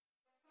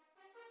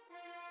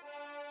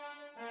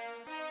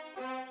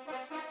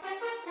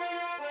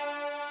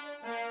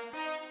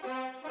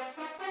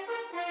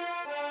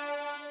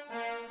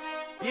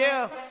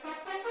Yeah.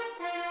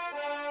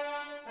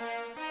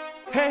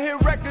 Hand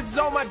hit records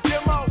on my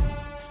demo.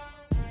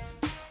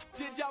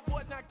 Did y'all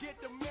boys not get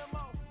the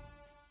memo?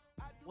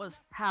 What's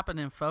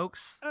happening,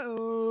 folks?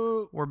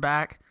 Oh, We're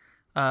back.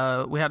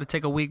 We had to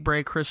take a week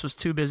break. Chris was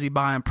too busy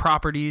buying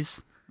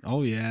properties,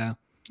 oh yeah.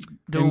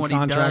 doing what he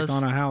contract does.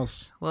 on a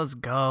house. Let's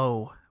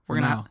go. We're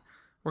No.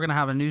 gonna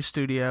have a new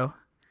studio.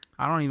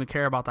 I don't even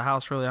care about the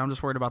house really. I'm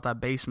just worried about that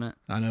basement.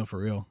 I know, for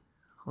real.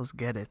 Let's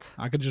get it.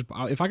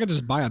 If I could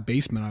just buy a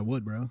basement, I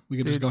would, bro. We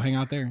could just Dude. go hang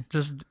out there.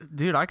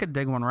 Dude, I could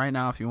dig one right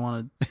now if you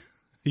wanted.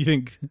 You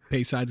think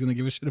Bayside's gonna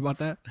give a shit about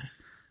that?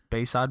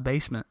 Bayside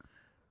basement.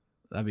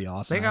 That'd be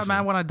awesome. They got mad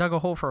actually. when I dug a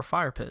hole for a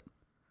fire pit.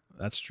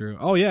 That's true.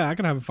 Oh yeah, I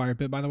can have a fire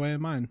pit, by the way,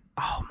 in mine.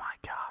 Oh my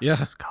gosh. Yeah.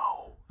 Let's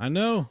go. I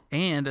know.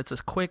 And it's a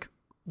quick,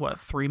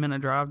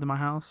 3-minute drive to my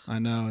house? I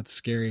know. It's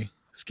scary.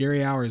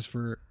 Scary hours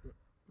for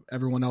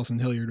everyone else in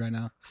Hilliard right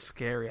now.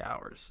 Scary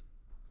hours.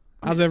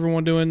 How's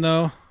everyone doing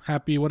though?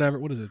 Happy whatever.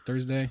 What is it?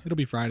 Thursday? It'll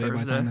be Friday by the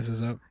Thursday. time this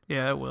is up.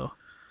 Yeah, it will.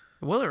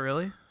 Will it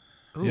really?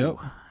 Ooh, Yep.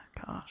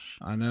 Gosh.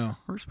 I know.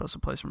 We're supposed to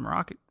play some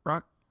rock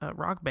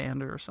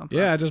band or something.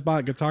 Yeah, I just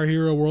bought Guitar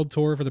Hero World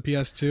Tour for the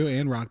PS2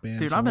 and Rock Band.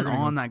 Dude, so I've been we're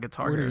gonna on go- that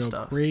Guitar We're Hero gonna go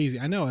stuff. crazy.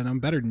 I know, and I'm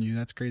better than you.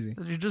 That's crazy.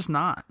 You're just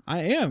not. I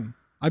am.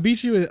 I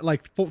beat you at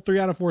like 3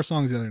 out of 4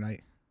 songs the other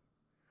night,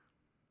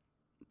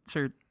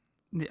 So,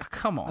 yeah,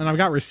 come on. and I've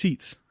got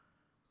receipts.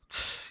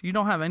 You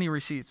don't have any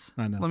receipts.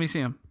 I know. Let me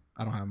see them.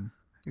 I don't have them.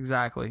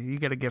 Exactly. You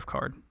get a gift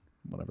card.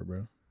 Whatever,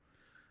 bro.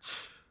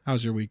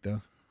 How's your week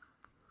though?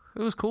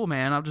 It was cool,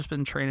 man. I've just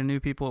been training new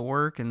people at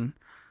work and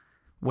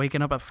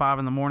waking up at 5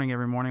 a.m.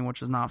 every morning,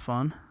 which is not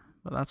fun,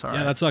 but that's all right.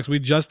 Yeah, that sucks. We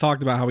just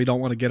talked about how we don't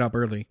want to get up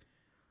early,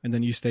 and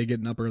then you stay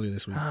getting up early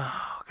this week.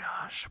 Oh,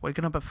 gosh.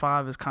 Waking up at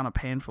 5 is kind of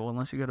painful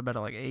unless you go to bed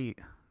at like 8.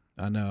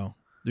 I know,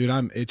 dude.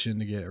 I'm itching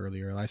to get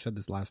earlier. I said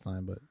this last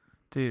time, but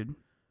Dude,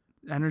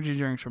 energy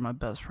drinks are my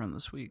best friend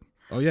this week.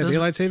 oh yeah, Those-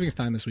 daylight savings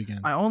time this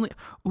weekend. I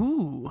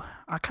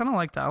kind of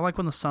like that. I like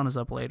when the sun is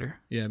up later.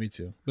 Yeah, me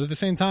too. But at the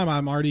same time, I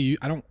already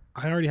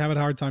have a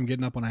hard time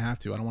getting up when I have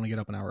to. I don't want to get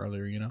up an hour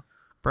earlier, you know?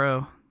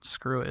 Bro,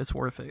 screw it. It's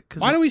worth it.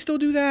 Why do we still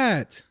do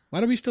that? Why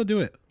do we still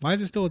do it? Why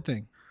is it still a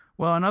thing?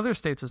 Well, in other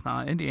states it's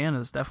not. Indiana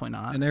is definitely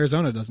not. And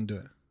Arizona doesn't do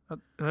it.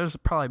 There's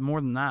probably more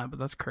than that, but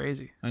that's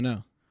crazy. I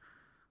know.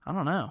 I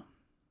don't know.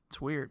 It's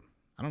weird.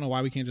 I don't know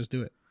why we can't just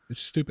do it.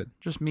 It's stupid.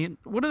 Just me.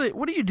 What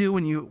do you do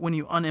when you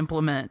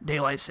unimplement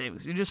daylight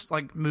savings? You just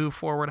like move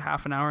forward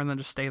half an hour and then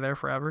just stay there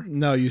forever?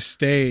 No, you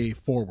stay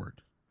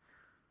forward.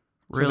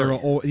 Really?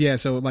 So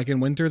so like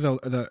in winter,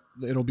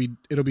 it'll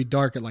be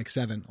dark at like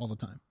 7 all the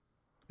time.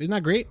 Isn't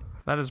that great?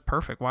 That is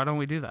perfect. Why don't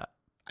we do that?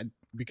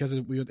 Because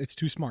it's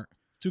too smart.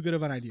 It's too good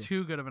of an idea. It's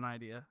too good of an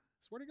idea.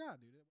 Swear to God,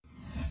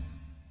 dude.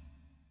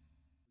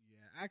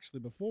 Yeah, actually,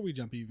 before we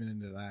jump even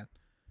into that,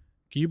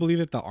 can you believe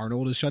that the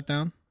Arnold is shut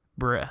down?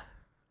 Bruh.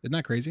 Isn't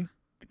that crazy?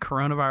 The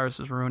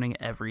coronavirus is ruining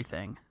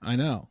everything, I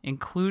know.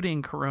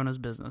 including Corona's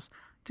business.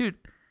 Dude.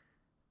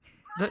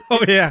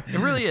 Oh yeah, It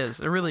really is.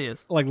 It really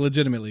is. like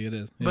legitimately, it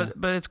is. Yeah.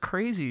 But it's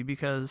crazy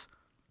because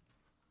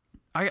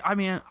I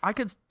mean I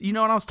could, you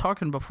know, when I was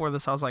talking before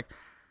this, I was like,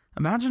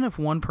 imagine if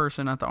one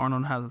person at the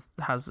Arnold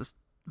has this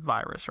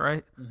virus,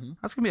 right? Mhm.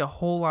 That's gonna be a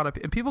whole lot of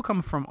and people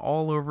come from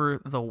all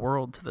over the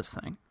world to this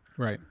thing,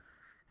 Right.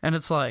 and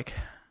it's like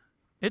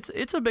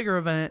it's a bigger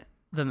event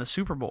than the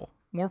Super Bowl.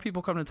 More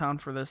people come to town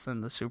for this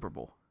than the Super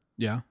Bowl.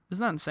 Yeah.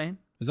 Isn't that insane?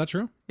 Is that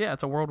true? Yeah,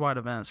 it's a worldwide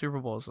event. Super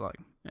Bowl is like,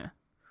 yeah,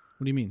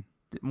 What do you mean?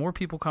 more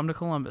people come to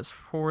Columbus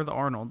for the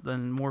Arnold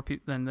than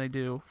they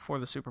do for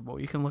the Super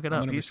Bowl. You can look it I'm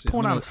up. gonna He's see- I'm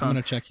pulling out gonna- his phone. I'm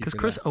gonna check you Because for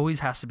Chris that. always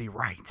has to be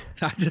right.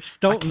 I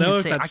just don't know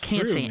if that's I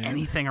can't true, say man.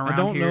 anything around I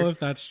don't here. know if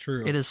that's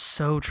true. It is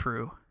so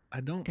true. I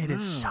don't. It know.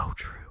 is so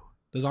true.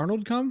 Does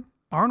Arnold come?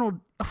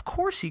 Arnold, of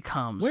course he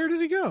comes. Where does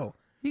he go?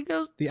 he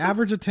goes? The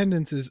average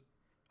attendance is.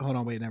 Hold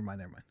on, wait. Never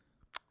mind.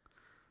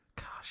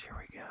 Gosh, here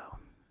we go.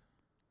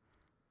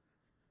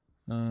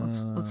 Uh,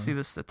 Let's see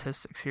the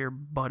statistics here,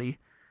 buddy.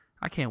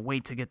 I can't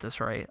wait to get this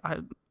right.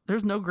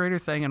 There's no greater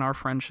thing in our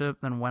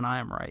friendship than when I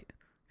am right.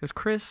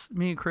 Because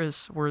me and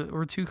Chris,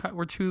 we're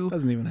two.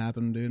 Doesn't even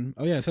happen, dude.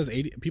 Oh yeah, it says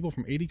 80 people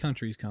from 80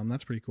 countries come.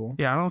 That's pretty cool.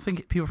 Yeah, I don't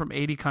think people from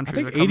 80 I countries.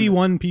 think are coming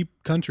 81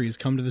 countries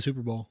come to the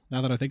Super Bowl.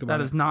 Now that I think about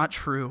That it, is not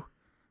true.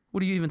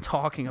 What are you even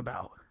talking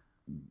about?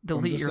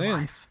 Delete just your saying.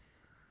 life.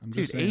 I'm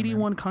Dude, just saying,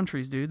 81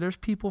 countries, dude. There's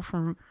people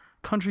from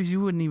countries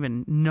you wouldn't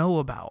even know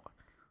about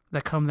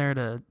that come there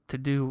to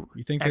do. Man.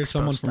 You think there's expo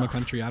someone from a stuff.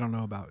 country I don't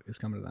know about is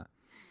coming to that?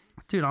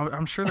 Dude,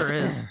 I'm sure there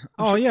is.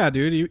 Oh yeah,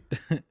 dude.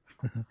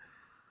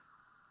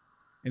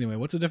 Anyway,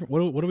 what's the different?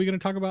 What are we going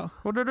to talk about?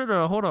 Hold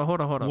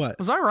on. What?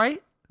 Was I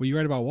right? Were you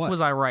right about what?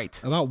 Was I right?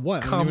 About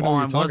what? I don't Come even know what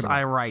you're on, talking was about.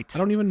 I right? I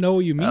don't even know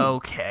what you mean.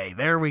 Okay,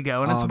 there we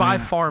go. And it's Oh, by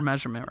man. far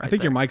measurement right I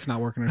think there. your mic's not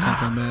working or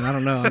something, man. I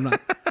don't know. I'm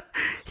not.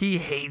 He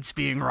hates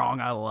being wrong.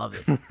 I love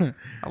it.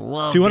 I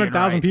love 200,000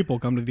 being right. people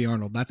come to the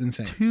Arnold. That's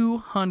insane.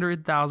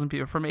 200,000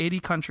 people from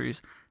 80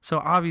 countries. So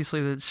obviously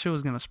the show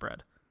is going to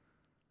spread.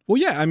 Well,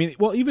 yeah. I mean,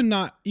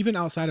 even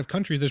outside of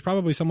countries, there's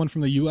probably someone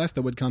from the U.S.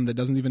 that would come that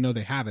doesn't even know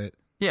they have it.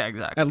 Yeah,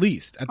 exactly. At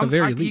least, at the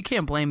very least. You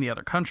can't blame the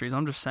other countries.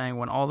 I'm just saying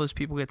when all those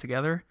people get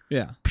together.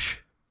 Yeah.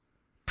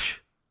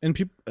 And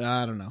people,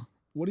 I don't know.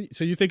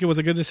 So you think it was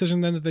a good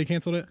decision then that they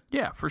canceled it?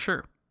 Yeah, for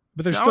sure.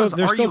 But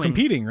they're still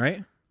competing,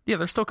 right? Yeah,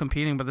 they're still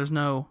competing, but there's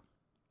no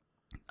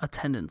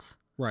attendance.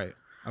 Right.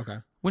 Okay.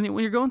 When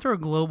you're going through a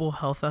global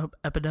health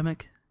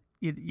epidemic,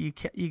 you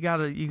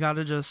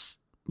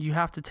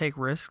have to take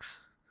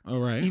risks. All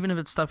right. Even if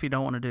it's stuff you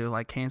don't want to do,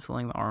 like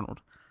canceling the Arnold.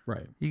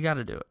 Right. You got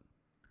to do it.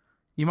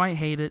 You might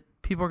hate it.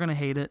 People are going to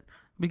hate it.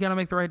 But you got to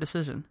make the right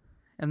decision.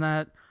 And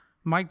that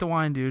Mike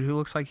DeWine dude who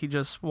looks like he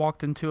just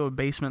walked into a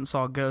basement and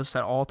saw ghosts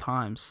at all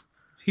times.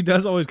 He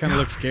does always kind of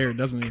look scared,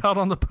 doesn't he? Got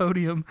on the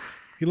podium.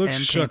 He looks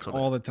shook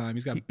all the time.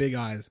 He's got big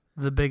eyes.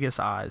 The biggest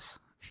eyes.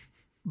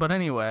 But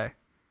anyway,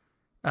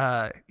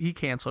 he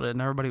canceled it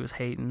and everybody was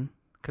hating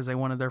because they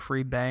wanted their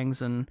free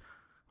bangs and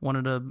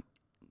wanted to,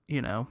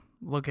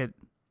 look at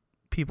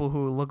people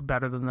who look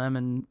better than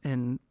them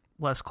in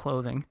less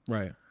clothing.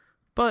 Right.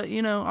 But,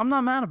 I'm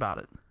not mad about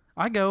it.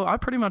 I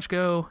pretty much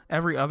go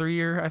every other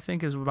year, I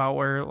think, is about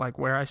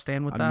where I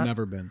stand with that. I've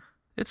never been.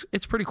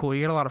 It's pretty cool.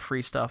 You get a lot of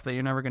free stuff that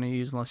you're never going to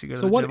use unless you go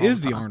to the gym. So what is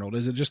the Arnold?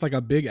 Is it just like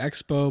a big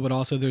expo, but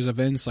also there's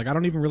events? Like I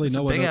don't even really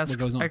know what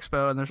goes on.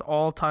 Expo, and there's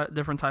all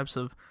different types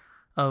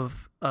of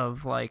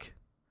like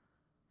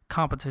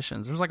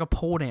competitions. There's like a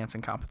pole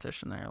dancing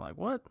competition there. Like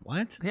what?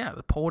 What? Yeah,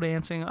 the pole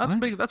dancing.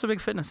 That's a big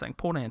fitness thing.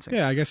 Pole dancing.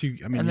 Yeah, I guess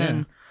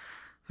then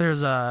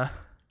there's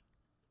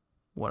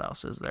what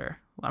else is there?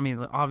 I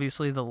mean,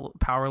 obviously the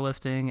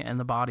powerlifting and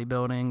the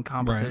bodybuilding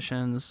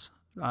competitions.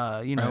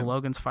 Right.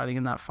 Logan's fighting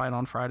in that fight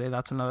on Friday.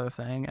 That's another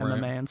thing.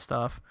 MMA and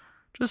stuff.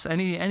 Just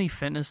any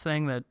fitness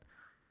thing that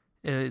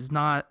is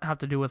not have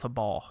to do with a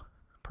ball,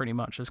 pretty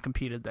much, is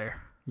competed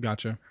there.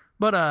 Gotcha.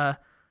 But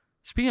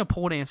speaking of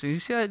pole dancing, you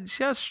see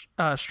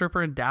that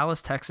stripper in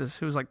Dallas, Texas,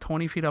 who was like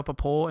 20 feet up a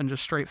pole and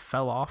just straight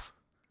fell off?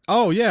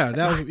 Oh, yeah.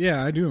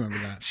 I do remember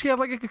that. She had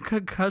like a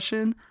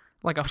concussion,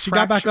 She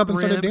got back up and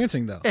started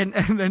dancing, though. And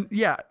then,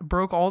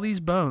 broke all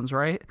these bones,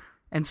 right?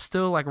 And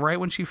still, like, right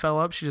when she fell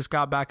up, she just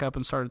got back up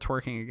and started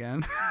twerking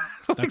again.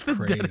 That's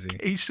crazy.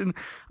 Dedication.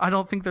 I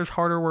don't think there's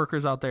harder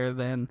workers out there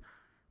than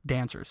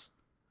dancers.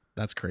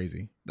 That's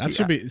crazy. That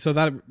should be... So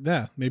that...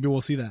 Yeah, maybe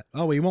we'll see that.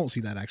 Oh, we won't see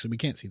that, actually. We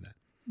can't see that.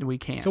 We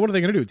can't. So what are they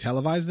going to do?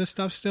 Televise this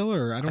stuff still?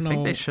 Or I don't know. I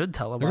think they should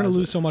televise They're going to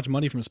lose so much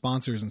money from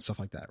sponsors and stuff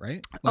like that,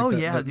 right? Like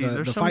dude.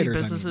 There's so many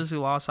businesses who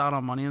lost out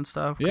on money and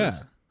stuff. Yeah.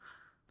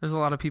 There's a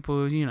lot of people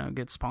who,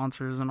 get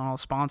sponsors and all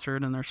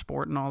sponsored in their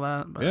sport and all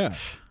that. But yeah,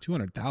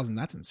 200,000.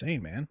 That's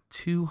insane, man.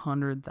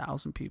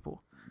 200,000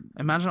 people.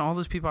 Imagine all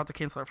those people have to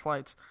cancel their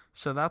flights.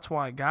 So that's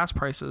why gas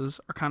prices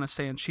are kind of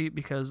staying cheap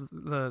because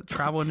the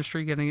travel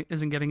industry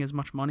isn't getting as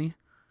much money.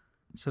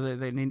 So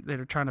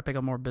they're trying to pick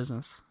up more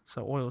business.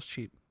 So oil's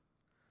cheap.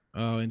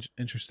 Oh,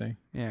 interesting.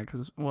 Yeah,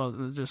 because,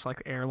 it's just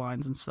like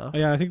airlines and stuff.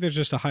 Yeah, I think there's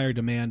just a higher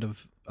demand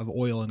of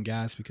oil and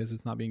gas because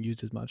it's not being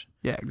used as much.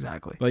 Yeah,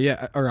 exactly. But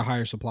yeah, or a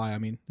higher supply, I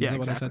mean. Is that exactly.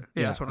 What I said?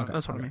 Yeah,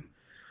 that's what I mean.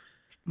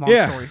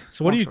 Long story.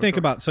 So what do you think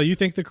about,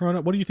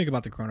 what do you think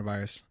about the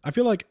coronavirus? I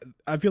feel like,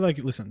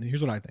 listen,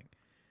 here's what I think.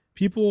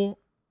 People,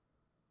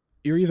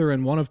 you're either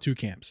in one of two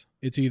camps.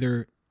 It's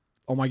either,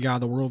 oh my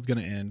God, the world's going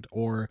to end,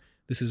 or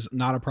this is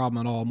not a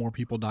problem at all, more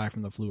people die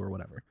from the flu or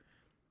whatever.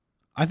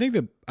 I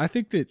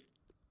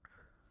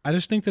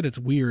just think that it's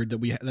weird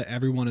that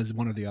everyone is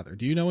one or the other.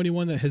 Do you know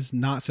anyone that has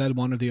not said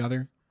one or the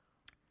other?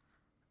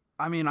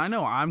 I mean, I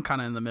know I'm kind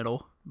of in the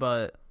middle,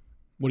 but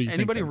what do you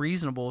anybody think,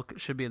 reasonable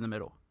should be in the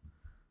middle.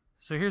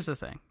 So here's the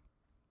thing.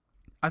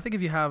 I think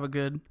if you have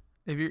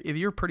if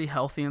you're pretty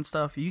healthy and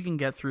stuff, you can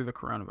get through the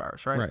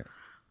coronavirus, right? Right.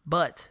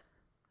 But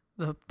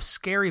the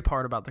scary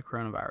part about the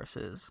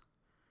coronavirus is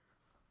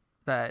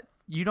that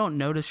you don't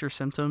notice your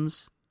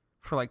symptoms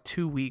for like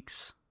 2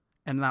 weeks,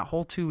 and that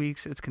whole 2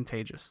 weeks it's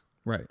contagious.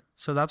 Right.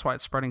 So that's why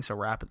it's spreading so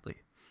rapidly.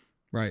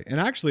 Right. And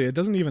actually, it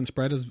doesn't even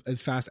spread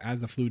as fast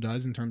as the flu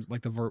does in terms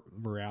like the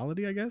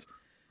virality, I guess,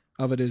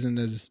 of it isn't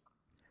as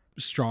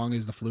strong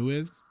as the flu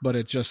is, but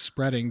it's just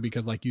spreading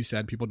because, like you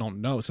said, people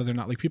don't know. So they're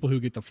not like people who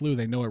get the flu,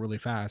 they know it really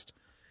fast.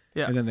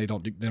 Yeah. And then they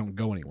don't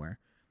go anywhere.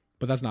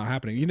 But that's not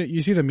happening.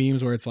 You see the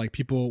memes where it's like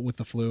people with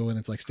the flu and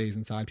it's like stays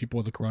inside. People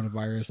with the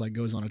coronavirus like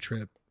goes on a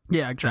trip.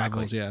 Yeah,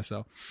 exactly. Travels, yeah.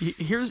 So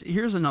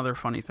here's another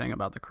funny thing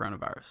about the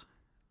coronavirus.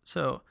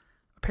 So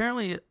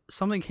apparently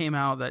something came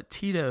out that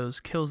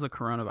Tito's kills the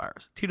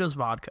coronavirus. Tito's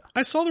vodka.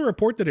 I saw the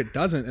report that it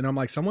doesn't, and I'm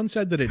like, someone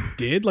said that it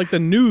did? Like the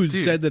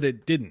news said that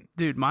it didn't.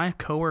 Dude, my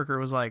coworker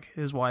was like,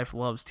 his wife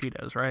loves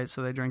Tito's, right?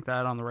 So they drink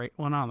that on the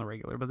not on the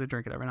regular, but they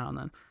drink it every now and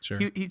then. Sure.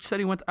 He said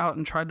he went out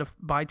and tried to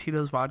buy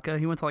Tito's vodka.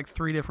 He went to like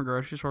 3 different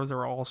grocery stores. They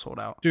were all sold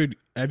out. Dude,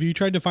 have you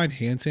tried to find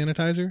hand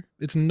sanitizer?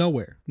 It's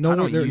nowhere. I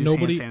don't use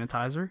hand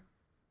sanitizer.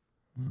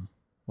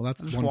 Well,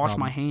 that's just one wash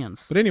problem. my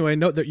hands. But anyway,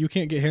 note that you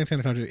can't get hand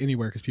sanitizer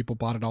anywhere because people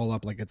bought it all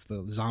up like it's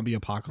the zombie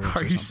apocalypse. Are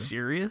or you something.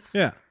 serious?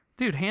 Yeah,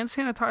 dude, hand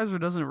sanitizer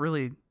doesn't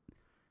really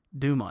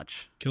do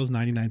much. Kills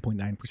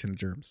 99.9% of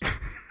germs.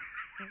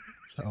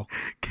 So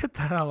get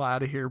the hell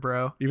out of here,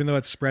 bro. Even though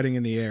it's spreading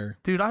in the air,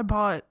 dude. I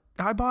bought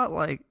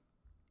like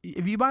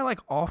if you buy like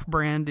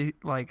off-brand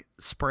like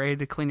spray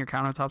to clean your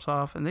countertops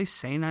off, and they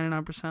say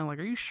 99%, like,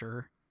 are you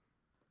sure?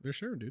 They're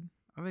sure, dude.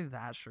 Are they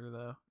that sure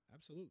though?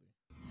 Absolutely.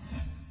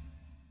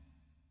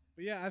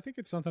 But yeah, I think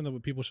it's something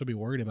that people should be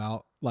worried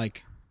about.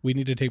 Like, we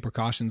need to take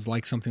precautions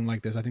like something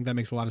like this. I think that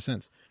makes a lot of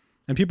sense.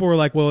 And people were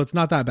like, well, it's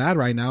not that bad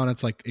right now. And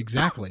it's like,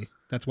 exactly.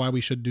 That's why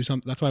we should do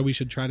something. That's why we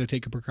should try to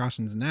take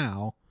precautions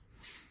now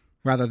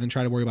rather than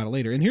try to worry about it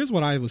later. And here's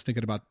what I was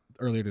thinking about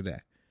earlier today.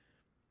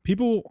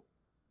 People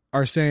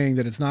are saying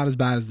that it's not as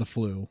bad as the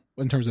flu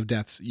in terms of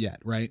deaths yet,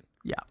 right?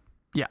 Yeah.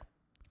 Yeah.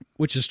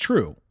 Which is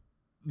true.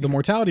 The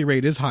mortality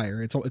rate is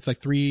higher. It's like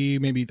 3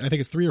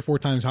 or 4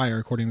 times higher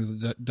according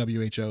to the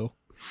WHO,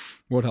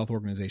 World Health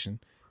Organization.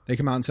 They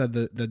come out and said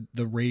the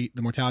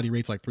mortality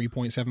rate's like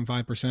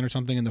 3.75% or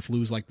something, and the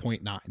flu's like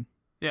 0.9.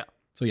 Yeah.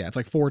 So yeah, it's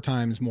like 4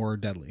 times more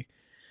deadly.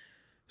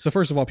 So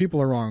first of all,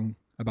 people are wrong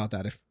about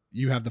that. If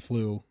you have the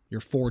flu,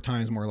 you're 4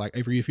 times more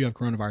likely. If you have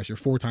coronavirus, you're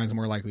 4 times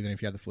more likely than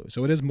if you have the flu.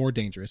 So it is more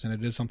dangerous, and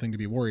it is something to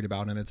be worried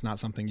about, and it's not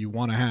something you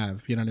want to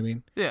have. You know what I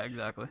mean? Yeah,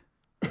 exactly.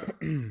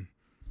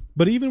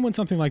 But even when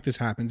something like this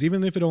happens,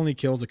 even if it only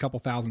kills a couple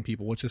thousand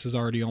people, which this is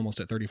already almost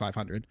at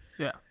 3,500.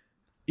 Yeah.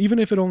 Even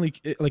if it only,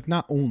 like,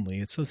 not only,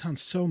 it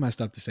sounds so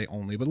messed up to say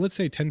only, but let's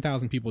say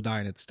 10,000 people die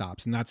and it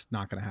stops, and that's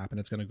not going to happen.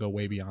 It's going to go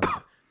way beyond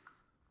that.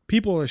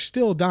 People are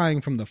still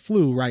dying from the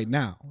flu right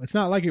now. It's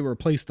not like it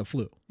replaced the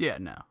flu. Yeah,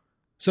 no.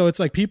 So it's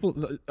like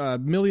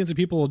millions of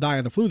people will die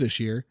of the flu this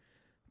year,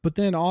 but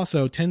then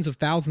also tens of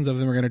thousands of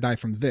them are going to die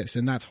from this,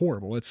 and that's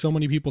horrible. It's so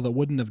many people that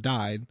wouldn't have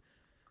died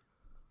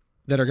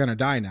that are going to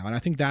die now. And I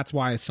think that's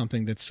why it's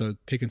something that's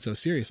taken so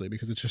seriously,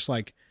 because it's just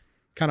like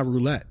kind of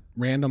roulette.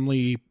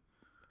 Randomly,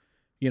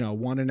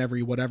 one in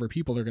every whatever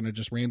people are going to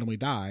just randomly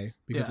die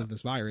because of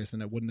this virus,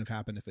 and it wouldn't have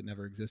happened if it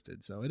never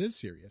existed. So it is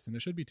serious, and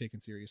it should be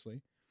taken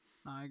seriously.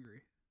 I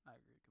agree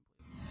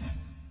completely.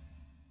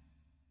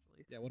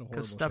 Yeah, what a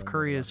horrible Because Steph show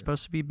Curry is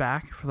supposed to be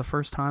back for the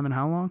first time in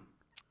how long?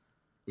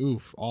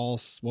 Oof,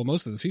 most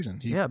of the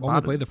season. He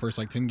only played the first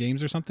like 10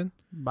 games or something.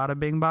 Bada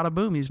bing, bada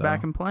boom. He's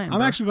back and playing.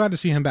 I'm actually glad to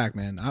see him back,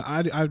 man.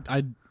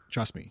 I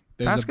trust me.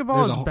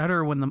 Basketball is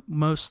better when the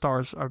most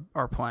stars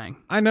are playing.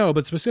 I know,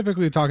 but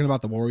specifically talking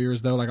about the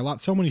Warriors, though, like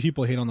so many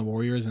people hate on the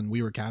Warriors, and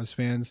we were Cavs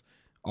fans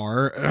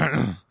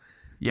are.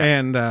 Yeah,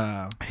 and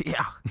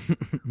yeah,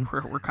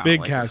 we're kind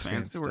big of Cavs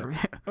fans. We're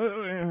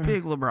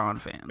big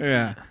LeBron fans.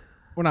 Yeah.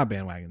 We're not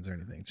bandwagons or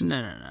anything.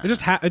 No. It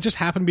just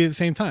happened to be at the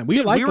same time.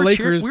 We liked the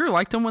Lakers. We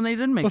liked them when they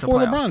didn't make before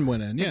the playoffs. LeBron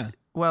went in. Yeah.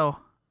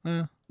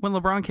 When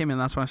LeBron came in,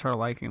 that's when I started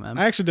liking them.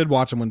 I actually did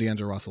watch them when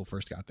D'Angelo Russell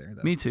first got there.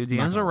 Though. Me too.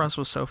 D'Angelo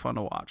Russell was so fun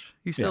to watch.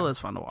 He still is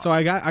fun to watch. So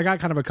I got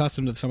kind of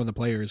accustomed to some of the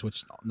players,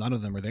 which none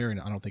of them are there, and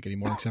I don't think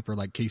anymore, except for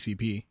like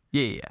KCP.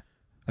 Yeah.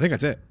 I think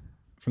that's it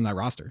from that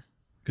roster,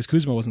 because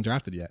Kuzma wasn't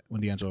drafted yet when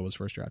D'Angelo was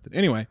first drafted.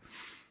 Anyway,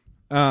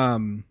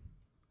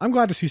 I'm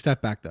glad to see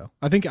Steph back, though.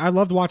 I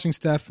loved watching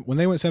Steph when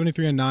they went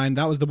 73-9.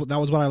 That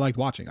was what I liked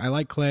watching. I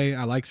like Clay.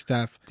 I like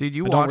Steph. Dude,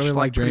 you I watched really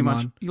like pretty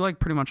Draymond.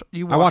 much.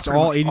 I watched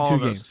all 82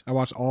 games. I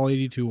watched all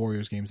 82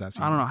 Warriors games that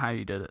season. I don't know how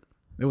you did it.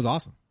 It was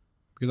awesome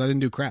because I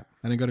didn't do crap.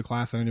 I didn't go to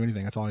class. I didn't do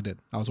anything. That's all I did.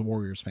 I was a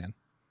Warriors fan.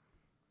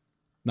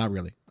 Not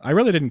really. I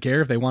really didn't care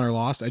if they won or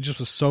lost. It just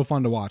was so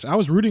fun to watch. I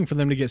was rooting for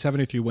them to get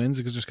 73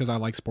 wins because I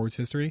like sports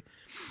history.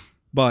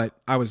 But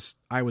I was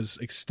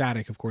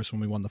ecstatic, of course, when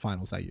we won the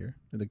finals that year.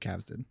 The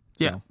Cavs did.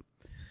 So.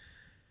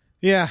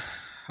 Yeah,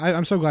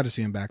 I'm so glad to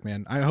see him back,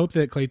 man. I hope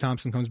that Klay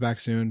Thompson comes back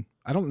soon.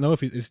 I don't know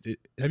if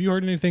have you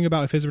heard anything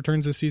about if his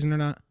returns this season or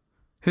not?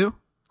 Who?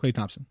 Klay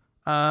Thompson.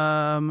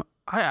 I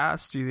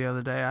asked you the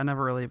other day. I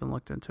never really even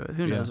looked into it.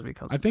 Who knows if he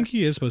comes back? I think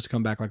he is supposed to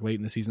come back like late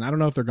in the season. I don't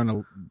know if they're going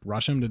to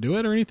rush him to do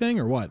it or anything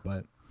or what,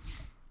 but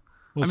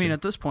we'll see.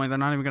 At this point, they're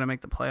not even going to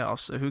make the playoffs,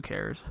 so who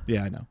cares?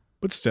 Yeah, I know.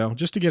 But still,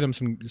 just to get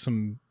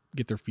him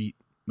get their feet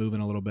moving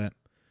a little bit.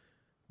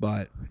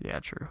 But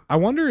yeah, true. I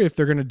wonder if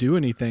they're going to do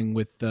anything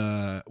with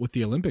the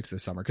Olympics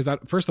this summer. Because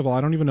first of all,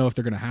 I don't even know if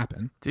they're going to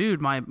happen.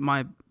 Dude,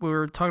 we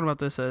were talking about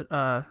this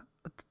at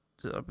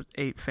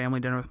ate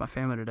family dinner with my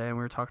family today, and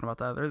we were talking about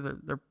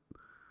that.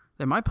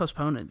 They might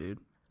postpone it, dude.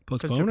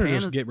 Postpone or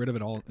just get rid of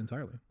it all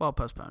entirely? Well,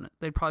 postpone it.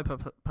 They'd probably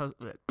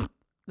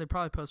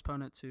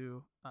postpone it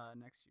to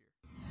next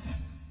year.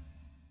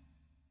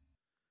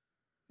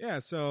 Yeah.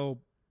 So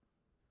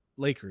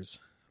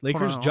Lakers. Hold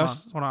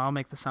on. I'll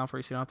make the sound for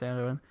you so you don't have to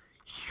edit it in.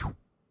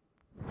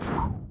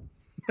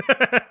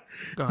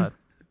 Go ahead.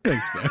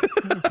 Thanks, man.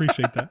 I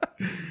appreciate that.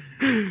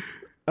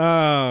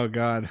 Oh,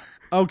 God.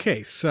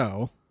 Okay,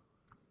 so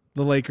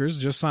the Lakers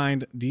just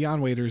signed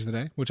Dion Waiters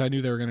today, which I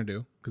knew they were going to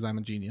do because I'm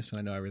a genius and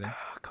I know everything.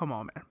 Come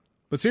on, man.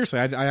 But seriously,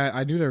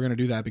 I knew they were going to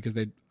do that because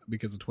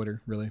of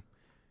Twitter, really.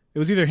 It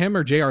was either him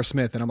or J.R.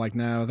 Smith, and I'm like,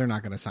 no, they're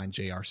not going to sign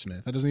J.R.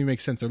 Smith. That doesn't even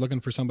make sense. They're looking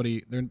for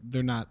somebody.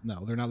 They're not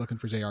looking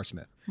for J.R.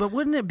 Smith. But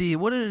wouldn't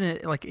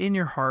it like in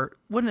your heart?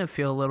 Wouldn't it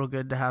feel a little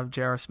good to have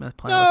J.R. Smith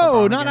playing?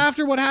 No, with LeBron not again?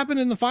 after what happened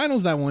in the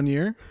finals that one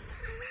year.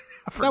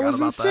 That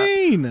was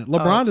insane.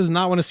 LeBron does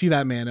not want to see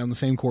that man on the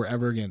same court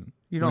ever again.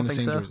 You don't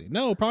think so? Jersey.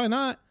 No, probably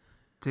not.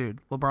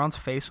 Dude, LeBron's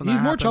face when he's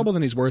that more happened. trouble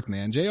than he's worth,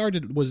 man. JR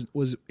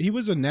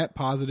was a net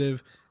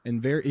positive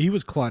and he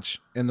was clutch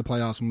in the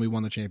playoffs when we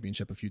won the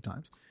championship a few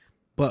times.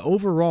 But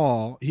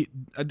overall, he,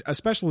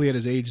 especially at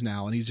his age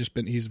now, and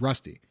he's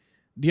rusty.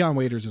 Dion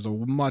Waiters is a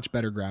much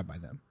better grab by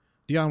them.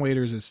 Dion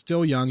Waiters is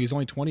still young. He's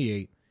only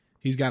 28.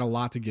 He's got a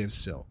lot to give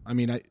still. I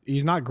mean,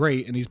 he's not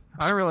great, and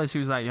I didn't realize he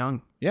was that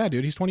young. Yeah,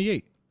 dude, he's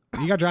 28.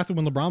 He got drafted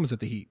when LeBron was at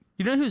the Heat.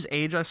 You know whose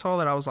age I saw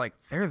that I was like,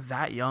 they're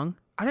that young?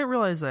 I didn't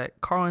realize that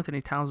Karl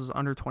Anthony Towns was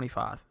under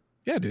 25.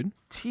 Yeah, dude.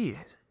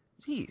 Jeez,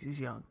 he's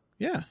young.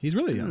 Yeah, he's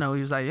really I young. didn't know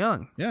he was that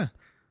young. Yeah.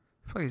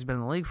 I feel like he's been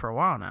in the league for a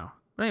while now.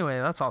 But anyway,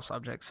 that's off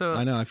subject. So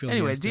I know. I feel like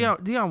anyway,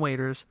 Dion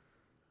Waiters.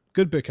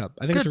 Good pickup.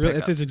 I think Good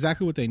it's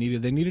exactly what they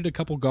needed. They needed a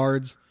couple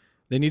guards.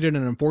 They needed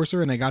an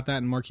enforcer, and they got that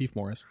in Markieff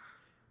Morris.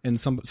 And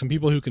some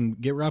people who can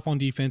get rough on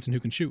defense and who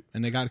can shoot,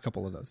 and they got a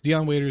couple of those.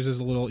 Dion Waiters is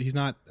he's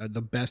not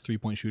the best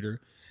 3-point shooter,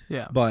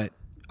 Yeah. but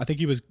I think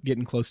he was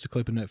getting close to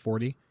clipping at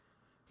 40%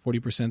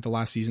 the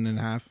last season and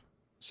a half.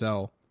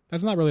 So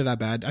that's not really that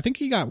bad. I think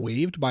he got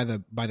waived by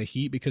the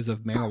Heat because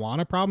of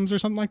marijuana problems or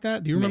something like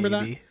that. Do you remember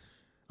that?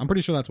 I'm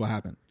pretty sure that's what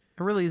happened.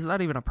 It really is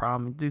not even a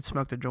problem. Dude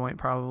smoked a joint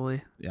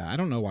probably. Yeah, I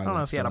don't know why. I don't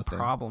know if he had a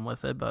problem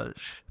with it, but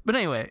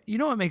anyway, you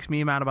know what makes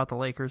me mad about the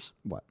Lakers?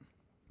 What?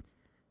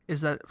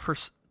 Is that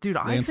dude,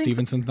 I Lance think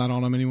Stevenson's not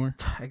on him anymore?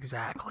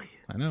 Exactly.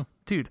 I know.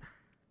 Dude,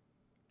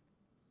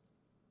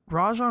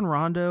 Rajon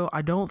Rondo,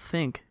 I don't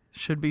think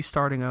should be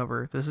starting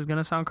over. This is going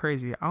to sound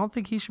crazy. I don't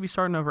think he should be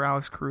starting over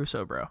Alex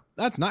Caruso, bro.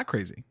 That's not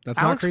crazy. That's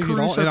Alex not crazy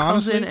Caruso at all.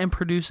 comes Honestly, in and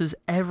produces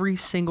every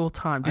single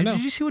time. Dude, I know.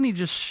 did you see when he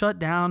just shut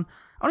down?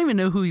 I don't even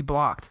know who he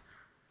blocked.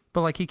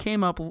 But like he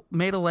came up,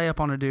 made a layup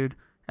on a dude,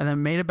 and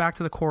then made it back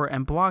to the court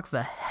and blocked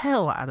the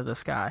hell out of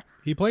this guy.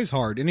 he plays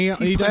hard, and he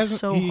plays does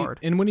so hard.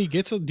 And when he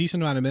gets a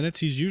decent amount of minutes,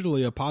 he's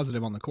usually a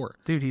positive on the court.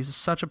 Dude, he's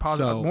such a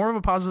positive. More of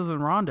a positive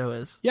than Rondo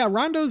is. Yeah,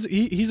 Rondo's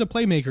he's a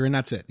playmaker, and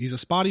that's it. He's a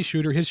spotty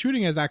shooter. His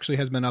shooting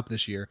has been up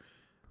this year,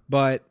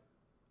 but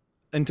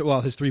his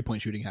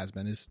 3-point shooting has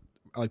been. His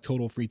like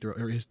total free throw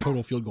or his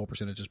total field goal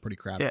percentage is pretty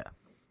crappy. Yeah,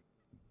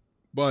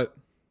 but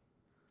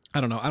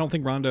I don't know. I don't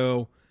think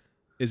Rondo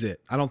is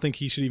it. I don't think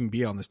he should even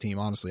be on this team.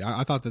 Honestly,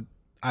 I thought that.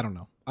 I don't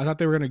know. I thought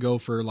they were going to go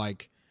for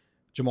like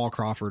Jamal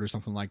Crawford or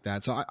something like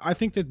that. So I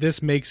think that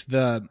this makes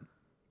the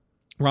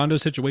Rondo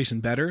situation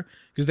better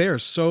because they are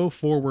so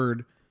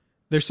forward.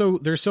 They're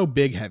so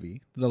big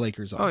heavy. The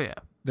Lakers are. Oh yeah.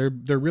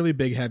 They're really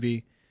big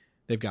heavy.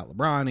 They've got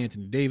LeBron,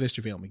 Anthony Davis,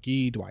 JaVale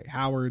McGee, Dwight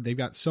Howard. They've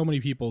got so many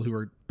people who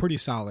are pretty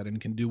solid and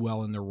can do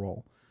well in their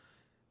role.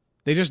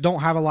 They just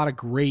don't have a lot of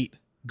great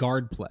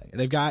guard play.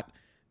 They've got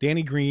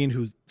Danny Green,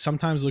 who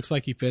sometimes looks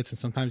like he fits and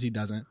sometimes he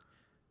doesn't.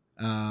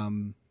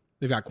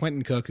 They've got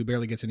Quentin Cook, who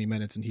barely gets any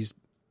minutes, and he's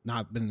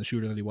not been the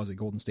shooter that he was at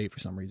Golden State for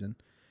some reason.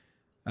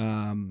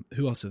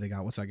 Who else have they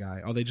got? What's that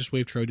guy? Oh, they just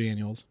waived Troy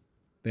Daniels.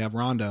 They have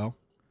Rondo.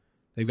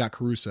 They've got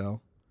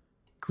Caruso.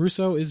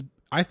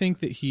 I think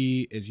that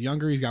he is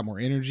younger. He's got more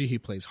energy. He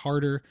plays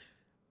harder.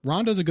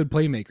 Rondo's a good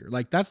playmaker.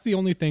 Like that's the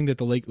only thing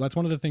that's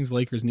one of the things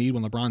Lakers need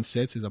when LeBron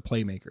sits is a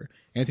playmaker.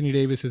 Anthony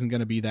Davis isn't going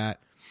to be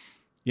that.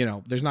 You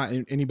know, there's not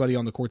anybody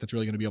on the court that's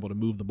really going to be able to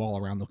move the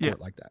ball around the court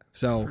like that.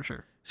 So for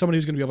sure. Somebody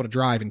who's going to be able to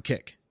drive and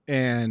kick.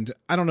 And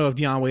I don't know if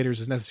Dion Waiters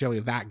is necessarily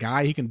that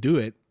guy. He can do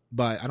it,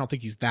 but I don't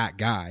think he's that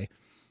guy.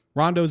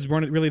 Rondo's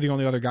really the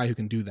only other guy who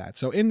can do that.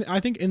 So I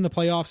think in the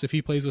playoffs, if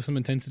he plays with some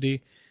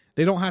intensity,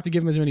 they don't have to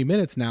give him as many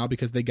minutes now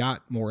because they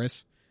got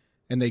Morris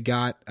and they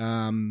got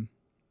Dion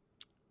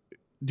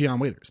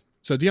Waiters.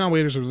 So Dion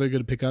Waiters are really good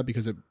to pick up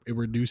because it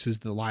reduces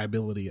the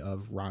liability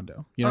of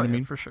Rondo. You know what I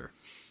mean? For sure.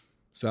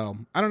 So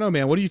I don't know,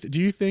 man. What do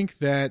you think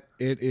that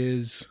it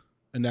is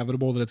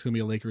inevitable that it's going to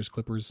be a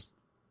Lakers-Clippers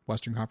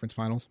Western Conference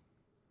Finals?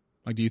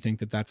 Like, do you think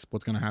that that's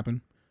what's going to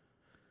happen?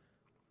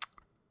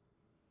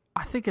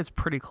 I think it's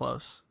pretty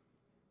close.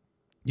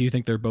 Do you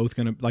think they're both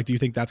going to do you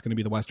think that's going to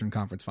be the Western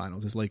Conference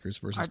Finals? Is Lakers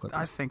versus Clippers?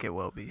 I think it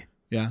will be.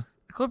 Yeah.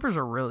 The Clippers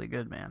are really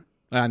good, man.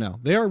 I know.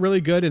 They are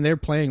really good, and they're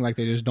playing like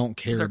they just don't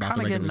care about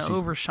the regular season. They're kind of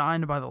getting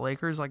overshined by the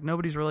Lakers. Like,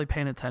 nobody's really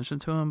paying attention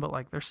to them, but,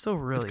 like, they're still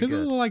really good. It's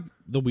because of, like,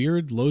 the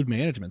weird load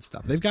management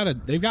stuff. They've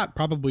got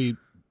probably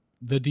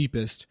the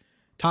deepest,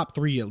 top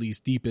 3 at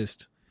least,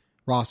 deepest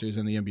rosters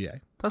in the NBA.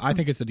 I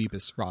think it's the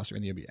deepest roster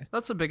in the NBA.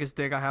 That's the biggest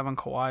dig I have on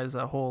Kawhi is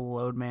that whole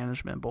load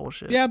management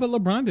bullshit. Yeah, but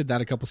LeBron did that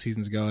a couple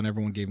seasons ago, and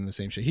everyone gave him the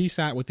same shit. He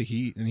sat with the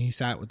Heat, and he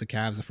sat with the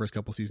Cavs the first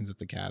couple seasons with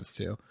the Cavs,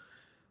 too.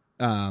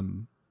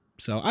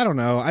 So I don't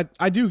know.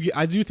 I do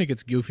think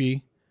it's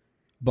goofy,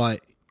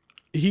 but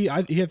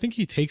I think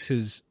he takes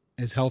his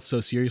health so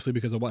seriously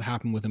because of what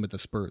happened with him at the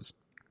Spurs.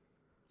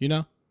 You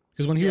know,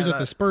 because when he was at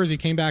the Spurs, he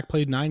came back,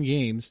 played 9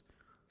 games,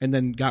 and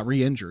then got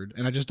re-injured.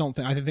 And I just don't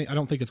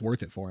think it's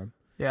worth it for him.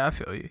 Yeah, I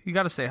feel you. You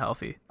got to stay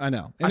healthy. I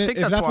know. And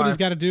if that's what he's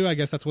got to do, I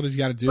guess that's what he's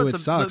got to do. It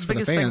sucks for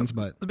the fans,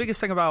 but the biggest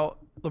thing about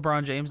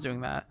LeBron James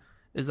doing that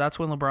is that's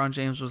when LeBron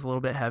James was a little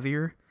bit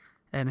heavier.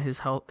 and his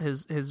health,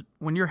 his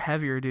when you're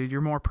heavier, dude,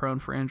 you're more prone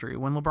for injury.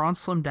 When LeBron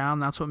slimmed down,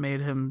 that's what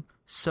made him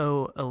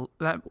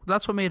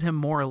that's what made him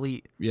more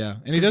elite. Yeah,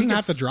 and he doesn't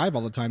have to drive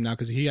all the time now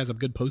because he has a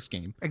good post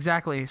game.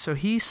 Exactly. So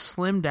he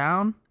slimmed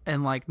down,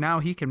 and like now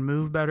he can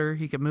move better.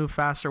 He can move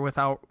faster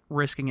without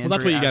risking injury. Well,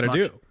 that's what you got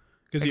to do.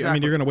 Because I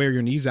mean, you're going to wear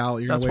your knees out.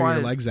 You're going to wear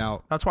your legs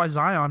out. That's why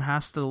Zion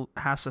has to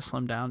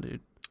slim down, dude.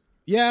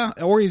 Yeah,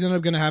 or he's ended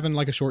up going to having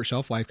like a short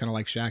shelf life, kind of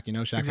like Shaq. You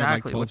know, Shaq had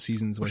like 12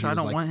 seasons. Which I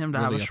don't want him to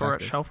have a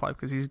short shelf life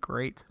because he's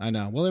great. I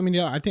know. Well, I mean,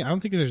 yeah, I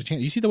don't think there's a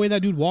chance. You see the way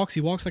that dude walks?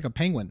 He walks like a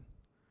penguin.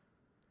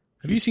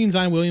 Have you seen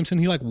Zion Williamson?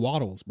 He like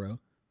waddles, bro.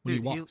 Dude, he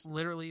walks. He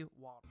literally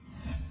waddles.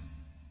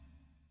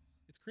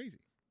 It's crazy.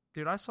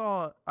 Dude, I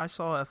saw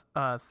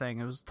a thing.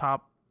 It was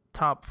top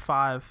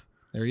 5.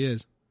 There he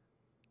is.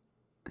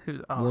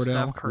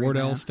 Steph Curry,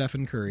 Wardell,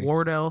 Stephen Curry.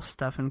 Wardell,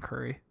 Stephen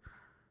Curry.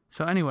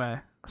 So anyway,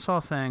 I saw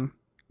a thing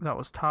that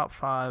was top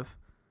 5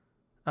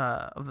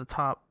 of the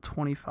top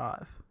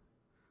 25.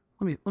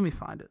 Let me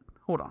find it.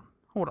 Hold on.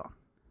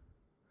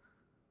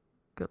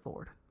 Good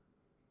Lord.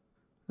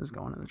 This is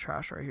going in the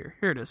trash right here.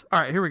 Here it is. All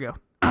right, here we go.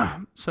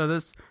 So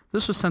this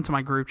was sent to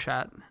my group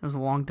chat. It was a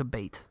long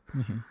debate.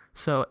 Mm-hmm.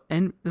 So,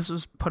 and this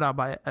was put out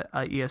by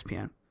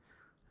ESPN.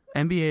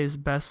 NBA's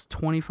best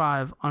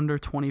 25 under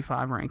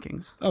 25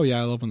 rankings. Oh yeah,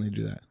 I love when they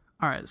do that.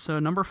 All right, so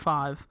number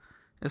 5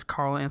 is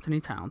Karl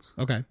Anthony Towns.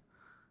 Okay.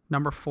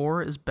 Number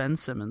 4 is Ben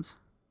Simmons.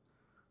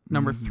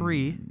 Number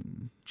 3,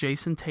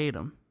 Jason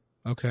Tatum.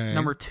 Okay.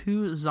 Number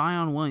 2,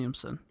 Zion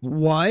Williamson.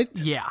 What?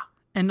 Yeah.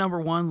 And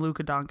number 1,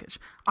 Luka Doncic.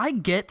 I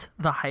get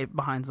the hype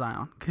behind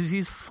Zion because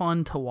he's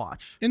fun to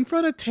watch. In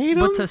front of Tatum?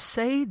 But to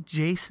say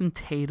Jason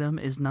Tatum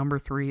is number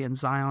 3 and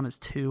Zion is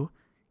 2,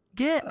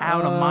 get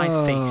out of my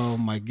face. Oh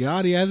my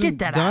God, he hasn't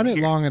done it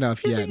long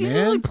enough yet, He's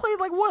man. only played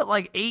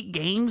like 8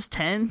 games,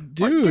 10?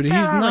 Dude, he's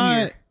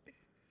not.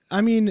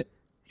 I mean,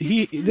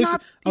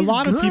 a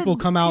lot of people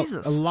come out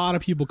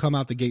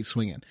the gate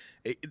swinging.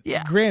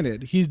 Yeah.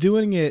 Granted, he's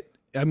doing it.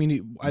 I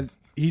mean,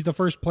 he's the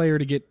first player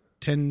to get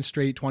 10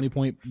 straight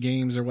 20-point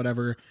games or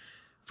whatever,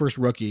 first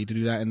rookie to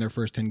do that in their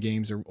first 10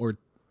 games or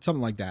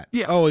something like that.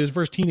 Yeah. Oh, he was the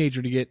first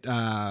teenager to get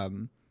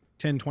 10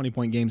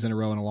 20-point games in a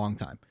row in a long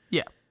time.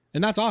 Yeah.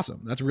 And that's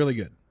awesome. That's really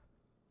good.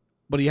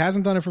 But he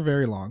hasn't done it for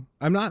very long.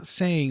 I'm not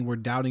saying we're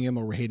doubting him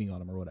or we're hating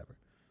on him or whatever.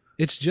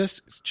 It's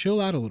just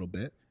chill out a little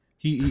bit.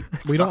 We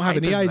don't have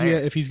any idea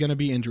if he's going to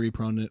be injury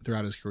prone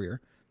throughout his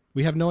career.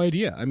 We have no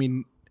idea. I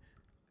mean,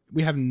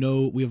 we have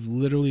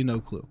literally no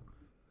clue.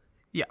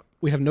 Yeah.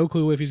 We have no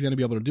clue if he's going to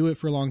be able to do it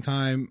for a long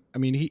time. I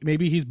mean,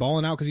 maybe he's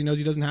balling out because he knows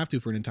he doesn't have to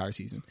for an entire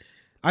season.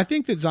 I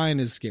think that Zion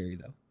is scary,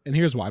 though. And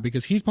here's why.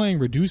 Because he's playing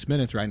reduced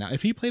minutes right now.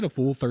 If he played a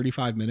full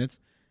 35 minutes,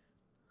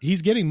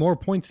 he's getting more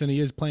points than he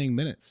is playing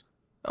minutes.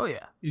 Oh,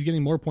 yeah. He's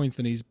getting more points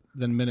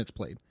than minutes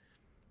played.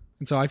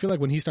 And so I feel like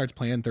when he starts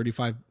playing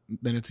 35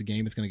 minutes a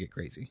game, it's going to get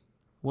crazy.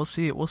 We'll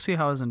see. We'll see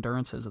how his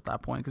endurance is at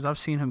that point because I've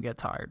seen him get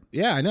tired.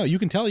 Yeah, I know. You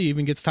can tell he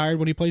even gets tired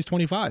when he plays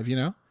 25, you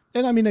know?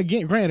 And I mean,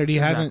 again, granted, he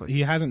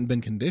hasn't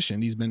been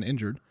conditioned. He's been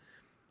injured.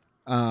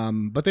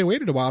 But they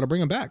waited a while to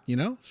bring him back, you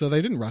know? So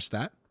they didn't rush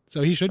that.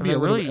 So he should be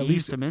really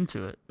eased him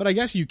into it. But I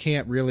guess you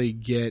can't really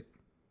get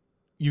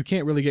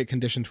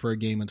conditioned for a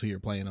game until you're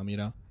playing him, you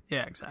know?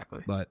 Yeah,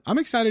 exactly. But I'm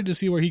excited to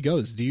see where he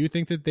goes. Do you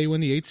think that they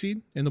win the 8th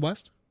seed in the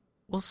West?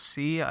 We'll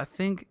see. I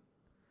think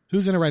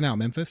who's in it right now?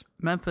 Memphis,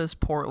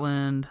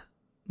 Portland,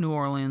 New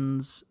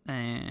Orleans,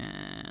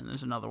 and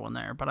there's another one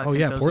there. But I think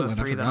those Portland,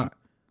 are the 3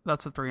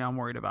 that's the 3 I'm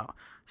worried about.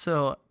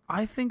 So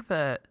I think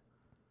that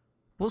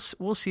we'll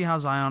see how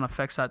Zion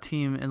affects that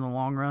team in the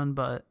long run.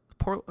 But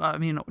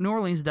New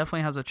Orleans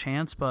definitely has a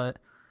chance, but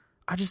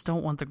I just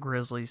don't want the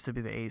Grizzlies to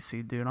be the 8th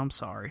seed, dude. I'm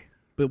sorry.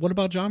 But what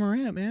about Ja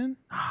Morant, man?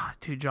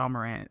 Dude, Ja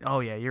Morant.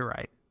 Oh yeah, you're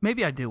right.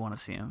 Maybe I do want to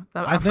see him.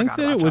 I think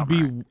that it would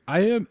be. I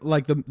am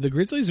like the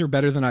Grizzlies are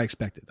better than I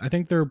expected. I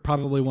think they're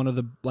probably one of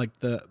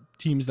the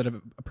teams that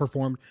have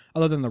performed,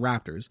 other than the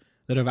Raptors,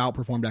 that have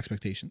outperformed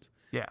expectations.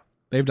 Yeah,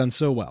 they've done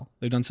so well.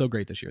 They've done so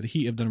great this year. The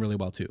Heat have done really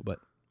well too, but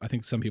I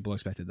think some people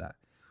expected that.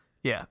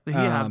 Yeah, the Heat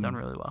have done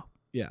really well.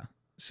 Yeah,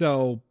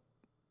 so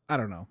I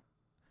don't know.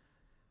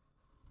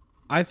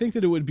 I think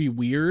that it would be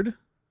weird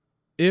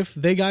if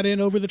they got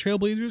in over the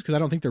Trailblazers, because I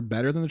don't think they're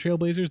better than the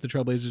Trailblazers. The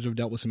Trailblazers have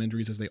dealt with some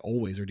injuries, as they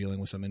always are dealing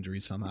with some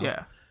injuries somehow.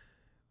 Yeah.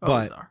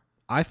 But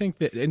I think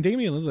that, and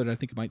Damian Lillard, I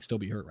think might still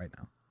be hurt right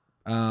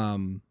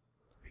now.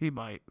 He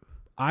might.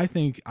 I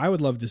think I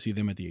would love to see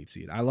them at the 8th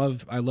seed. I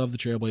love the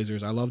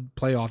Trailblazers. I love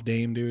playoff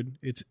Dame, dude.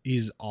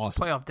 He's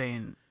awesome. Playoff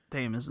Dame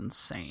is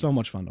insane. So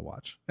much fun to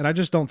watch. And I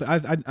just don't,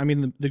 I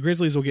mean, the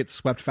Grizzlies will get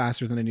swept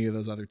faster than any of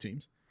those other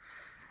teams.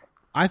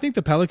 I think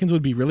the Pelicans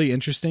would be really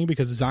interesting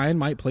because Zion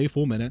might play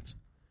full minutes.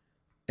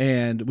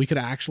 And we could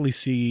actually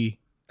see,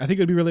 I think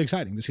it would be really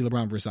exciting to see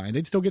LeBron versus Zion.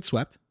 They'd still get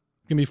swept.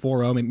 It's going to be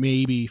 4-0,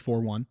 maybe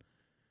 4-1.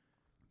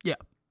 Yeah.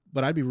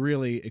 But I'd be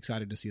really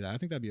excited to see that. I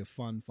think that'd be a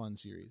fun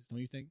series. Don't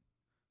you think?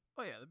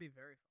 Oh, yeah, that'd be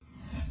very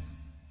fun.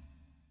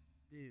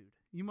 Dude,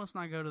 you must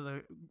not go to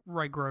the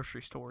right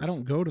grocery stores. I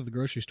don't go to the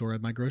grocery store.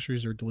 My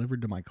groceries are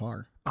delivered to my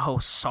car. Oh,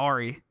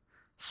 sorry.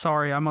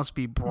 Sorry, I must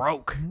be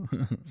broke.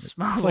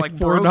 Smells It's like like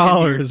broke in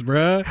 $4, here.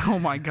 bruh. Oh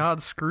my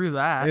God, screw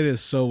that. It is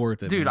so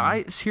worth it, Dude,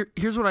 man.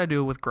 here's what I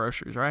do with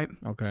groceries, right?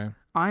 Okay.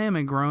 I am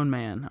a grown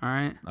man, all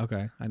right?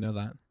 Okay, I know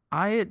that.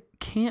 I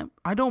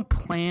don't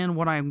plan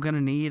what I'm going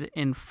to need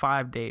in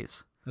 5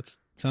 days. That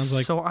sounds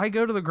like So I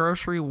go to the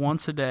grocery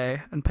once a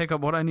day and pick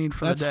up what I need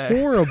for that's the day.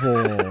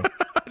 horrible.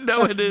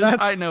 No, it is.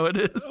 I know it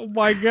is. Oh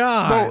my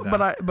God.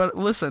 But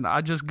listen, I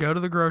just go to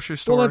the grocery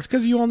store. Well, that's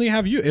because you only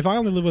have you. If I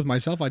only live with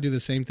myself, I do the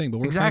same thing. But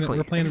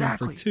we're planning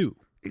for two,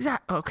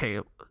 Exactly. Okay.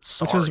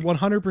 Sorry. which is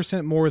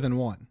 100% more than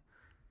one.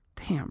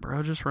 Damn,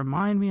 bro. Just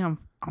remind me I'm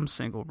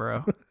single,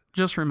 bro.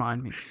 Just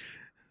remind me.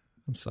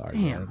 I'm sorry,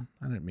 Damn. man.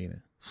 I didn't mean it.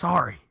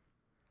 Sorry.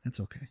 That's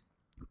okay.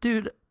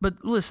 Dude,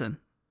 but listen,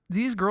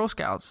 these Girl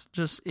Scouts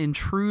just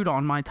intrude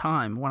on my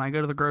time when I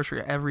go to the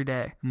grocery every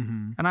day.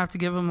 Mm-hmm. And I have to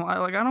give them,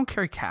 like, I don't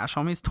carry cash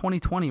on me. It's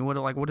 2020.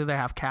 What do they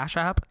have, Cash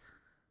App?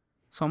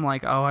 So I'm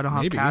like, oh, I don't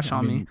have cash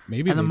on me.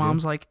 Maybe and the they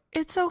mom's do. like,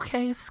 it's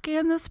okay.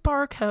 Scan this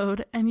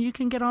barcode and you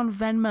can get on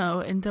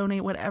Venmo and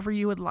donate whatever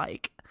you would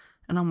like.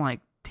 And I'm like,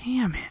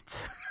 damn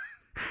it.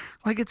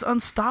 Like, it's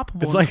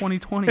unstoppable in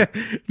 2020.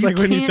 It's like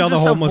when you can't tell the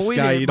just homeless avoid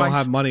guy it you don't by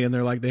have money, and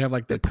they're like, they have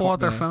like They pull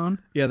out their phone.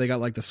 Yeah, they got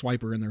like the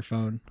swiper in their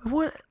phone.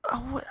 What?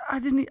 I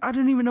didn't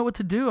even know what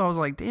to do. I was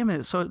like, damn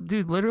it. So,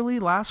 dude, literally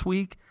last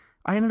week,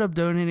 I ended up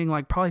donating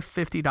like probably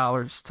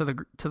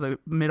 $50 to the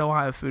Mid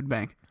Ohio Food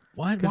Bank.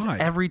 Why? Because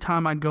every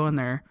time I'd go in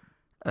there,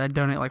 I'd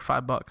donate like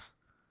 $5.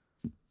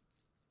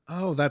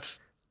 Oh,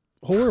 that's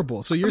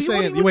horrible. So you're I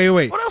mean, saying,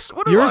 wait. What else?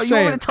 You're you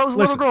saying, want me to tell this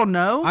listen, little girl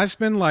no? I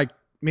spend like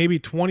maybe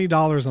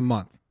 $20 a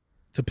month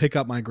to pick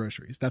up my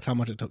groceries. That's how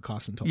much it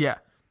costs in total. Yeah.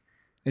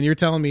 And you're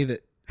telling me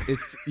that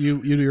it's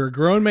you're a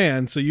grown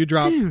man, so you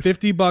drop Dude.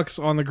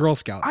 $50 on the Girl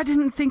Scouts. I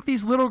didn't think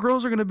these little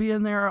girls are going to be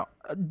in there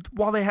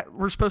while they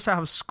were supposed to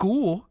have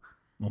school.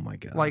 Oh my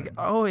God. Like,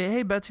 oh,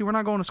 hey, Betsy, we're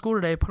not going to school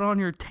today. Put on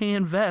your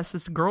tan vest.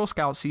 It's Girl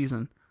Scout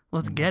season.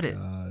 Let's get it.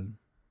 God.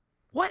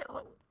 What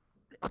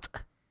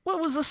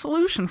was the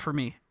solution for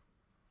me?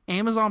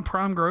 Amazon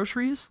Prime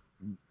groceries?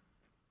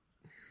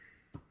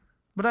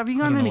 But have you I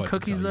gotten don't know any what to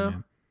cookies, tell you, though?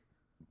 man.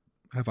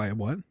 Have I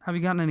what? Have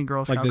you gotten any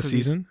Girl Scout Like this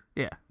cookies? season?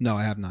 Yeah. No,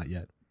 I have not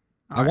yet.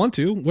 All I right. want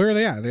to. Where are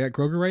they at? Are they at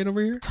Kroger right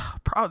over here?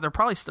 They're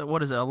probably still,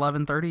 what is it,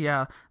 11:30?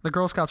 Yeah. The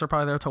Girl Scouts are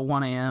probably there till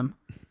 1 a.m.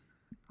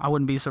 I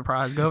wouldn't be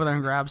surprised. Go over there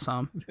and grab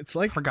some. It's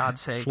like For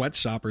God's sake.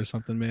 sweatshop or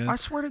something, man. I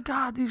swear to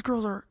God, these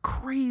girls are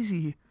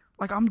crazy.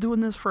 Like, I'm doing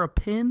this for a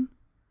pin?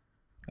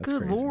 That's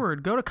Good crazy.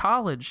 Lord. Go to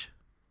college.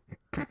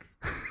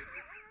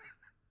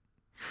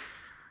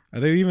 Are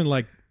they even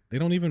like? They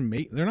don't even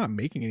make. They're not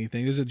making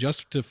anything. Is it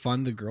just to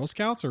fund the Girl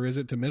Scouts, or is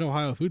it to Mid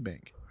Ohio Food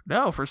Bank?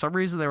 No, for some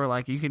reason they were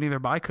like, you can either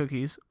buy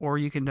cookies or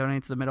you can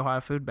donate to the Mid Ohio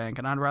Food Bank,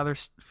 and I'd rather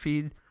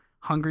feed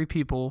hungry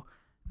people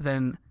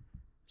than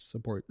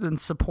Support.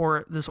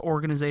 support this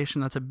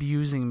organization that's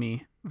abusing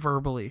me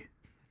verbally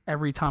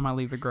every time I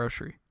leave the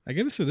grocery. I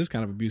guess it is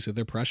kind of abusive.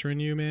 They're pressuring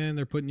you, man.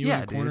 They're putting you in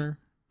a dude. corner.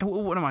 And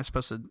what am I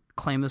supposed to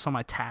claim this on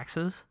my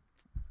taxes?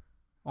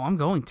 Well, I'm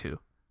going to.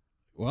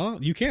 Well,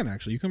 you can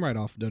actually. You can write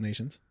off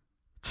donations.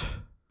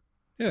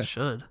 Yeah. I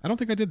should. I don't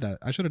think I did that.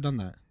 I should have done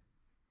that.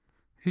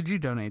 Who'd you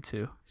donate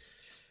to?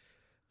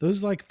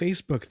 Those like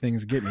Facebook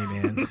things get me,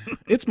 man.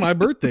 It's my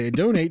birthday.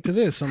 Donate to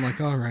this. I'm like,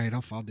 all right,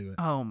 I'll do it.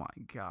 Oh my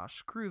gosh.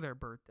 Screw their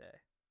birthday.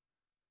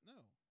 No.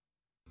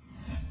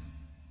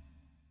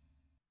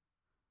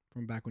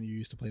 From back when you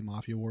used to play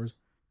Mafia Wars.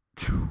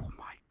 Oh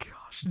my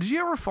gosh. Did you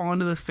ever fall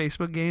into this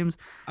Facebook games?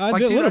 I Like,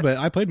 did a dude, little bit.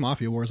 I played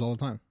Mafia Wars all the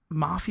time.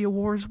 Mafia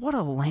Wars? What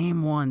a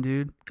lame one,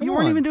 dude. Come You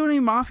weren't on. even doing any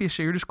Mafia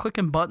shit. You're just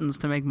clicking buttons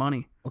to make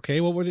money.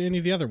 Okay, what were any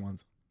of the other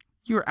ones?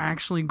 You were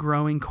actually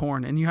growing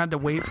corn, and you had to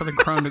wait for the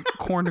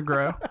corn to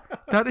grow.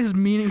 That is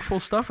meaningful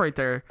stuff right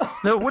there.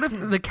 What if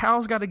the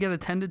cows got to get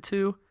attended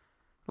to?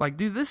 Like,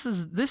 dude,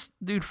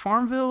 dude,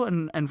 Farmville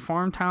and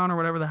Farmtown or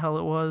whatever the hell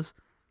it was.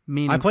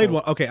 Meaningful. I played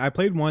one. Okay, I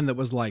played one that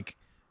was like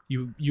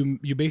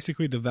you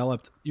basically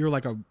developed. You're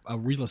like a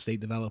real estate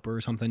developer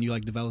or something. You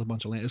like develop a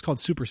bunch of land. It's called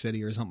Super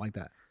City or something like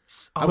that.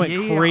 I went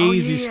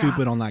crazy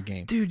stupid on that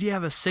game. Dude, yeah,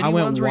 the city I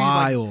went ones where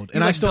wild,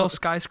 and I still built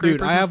skyscrapers.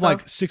 Dude, I have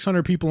like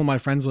 600 people on my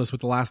friends list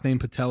with the last name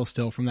Patel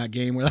still from that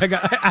game where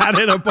I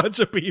added a bunch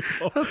of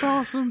people. That's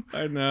awesome.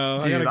 I know.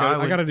 Dude,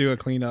 I gotta do a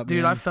cleanup.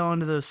 Dude, man. I fell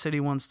into those city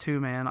ones too,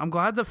 man. I'm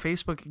glad the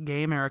Facebook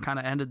game era kind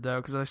of ended though,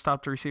 because I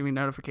stopped receiving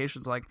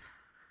notifications like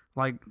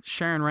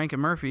Sharon Rankin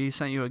Murphy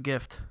sent you a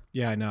gift.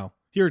 Yeah, I know.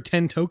 Here are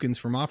 10 tokens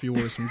for Mafia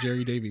Wars from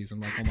Jerry Davies.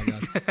 I'm like, oh my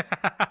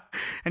god.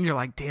 And you're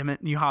like, damn it,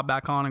 and you hop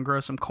back on and grow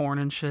some corn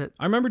and shit.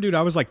 I remember, dude,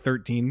 I was like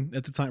 13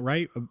 at the time,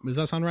 right? Does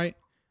that sound right?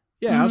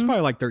 Yeah, I was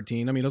probably like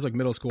 13. I mean, it was like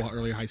middle school,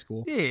 early high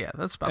school. Yeah,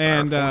 that's about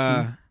And that.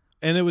 14.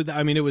 and it was,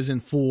 I mean, it was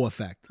in full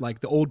effect. Like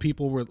the old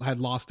people had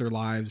lost their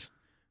lives.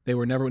 They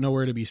were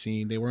nowhere to be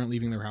seen. They weren't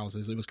leaving their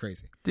houses. It was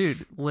crazy.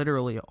 Dude,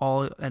 literally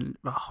all and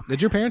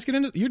Did your parents get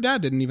into? Your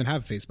dad didn't even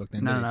have Facebook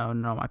then. did he?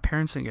 No. My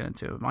parents didn't get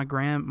into it. My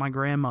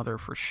grandmother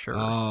for sure.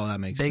 Oh, that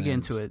makes big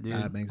sense. into it, dude.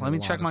 That makes Let me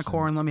a check lot my of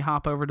corn. sense. Let me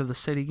hop over to the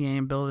city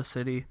game, build a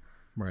city,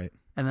 Right.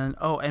 and then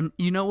and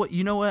you know what?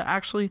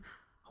 Actually,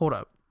 hold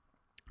up.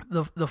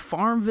 the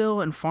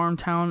Farmville and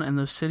Farmtown and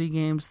those city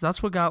games,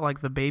 that's what got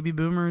like the baby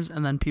boomers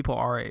and then people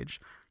our age.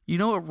 You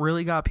know what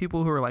really got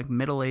people who are like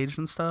middle-aged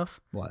and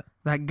stuff? What?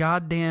 That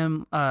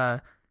goddamn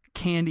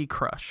Candy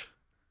Crush.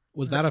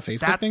 Was that a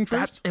Facebook thing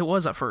first? It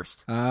was at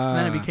first.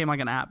 Then it became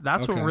like an app.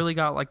 That's what really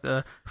got like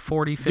the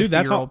 40,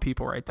 50-year-old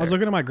people right there. I was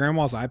looking at my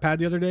grandma's iPad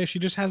the other day. She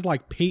just has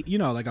like,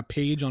 like a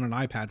page on an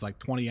iPad's like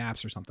 20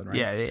 apps or something, right?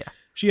 Yeah.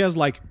 She has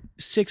like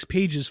 6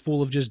 pages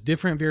full of just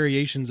different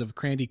variations of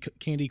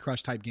Candy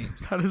Crush type games.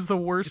 That is the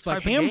worst It's type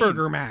like of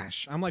hamburger game.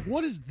 mash. I'm like,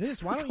 what is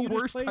this? Why That's don't you the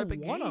just worst play type of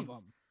one of games.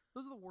 them?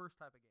 Those are the worst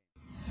type of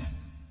games.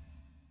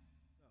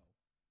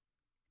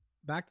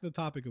 Back to the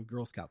topic of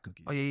Girl Scout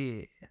cookies. Oh,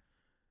 yeah.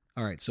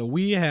 All right, so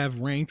we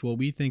have ranked what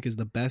we think is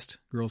the best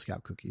Girl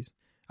Scout cookies.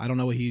 I don't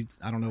know what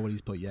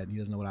he's put yet. He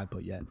doesn't know what I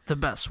put yet. The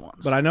best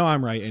ones. But I know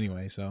I'm right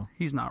anyway. So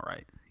he's not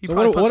right. So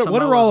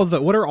what are all of the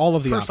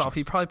First options? off,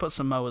 he probably put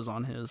Samoas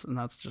on his, and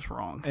that's just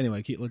wrong.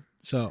 Anyway,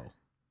 so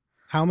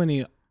how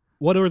many?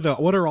 What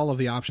are all of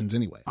the options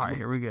anyway? All right,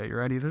 here we go. You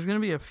ready? There's gonna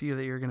be a few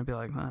that you're gonna be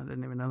like, I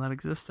didn't even know that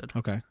existed.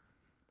 Okay.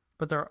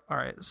 But they're all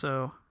right.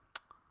 So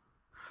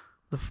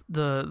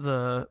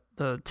the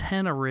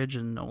 10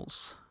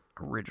 originals.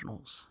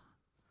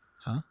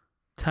 Huh?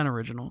 10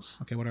 originals.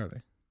 Okay, what are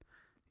they?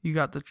 You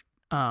got the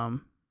I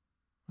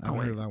haven't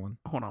wait. heard of that one.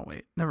 Hold on,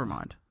 wait. Never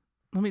mind.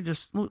 Let me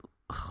just.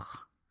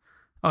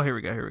 Oh, here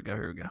we go. Okay,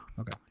 here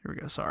we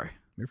go. Sorry.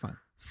 You're fine.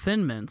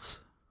 Thin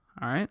Mints.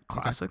 All right,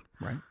 classic.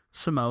 Okay. Right.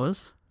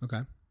 Samoas.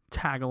 Okay.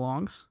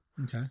 Tagalongs.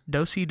 Okay.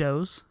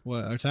 Do-si-dos.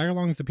 What are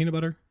tagalongs? The peanut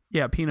butter?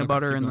 Yeah, peanut Okay,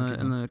 butter keep in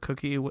going. the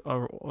cookie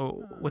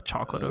with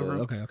chocolate over.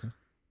 'em. Okay.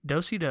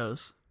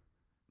 Do-si-dos.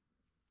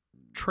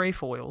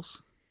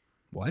 Trefoils.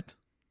 What?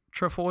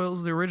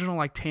 Trefoils, the original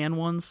like tan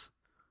ones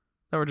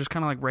that were just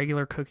kind of like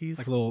regular cookies.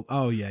 Like little.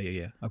 Oh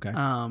yeah. Okay.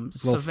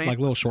 Savannah, like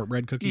little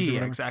shortbread cookies. or yeah,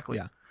 whatever? exactly.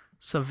 Yeah.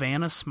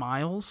 Savannah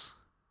Smiles.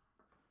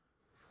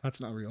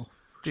 That's not real.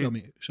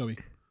 Dude. Show me.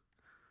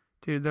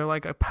 Dude, they're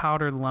like a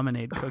powdered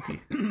lemonade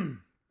cookie.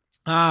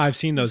 I've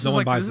seen those. No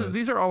one buys those.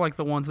 These are all like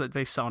the ones that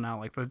they sell now,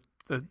 like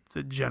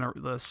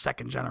the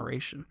second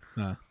generation.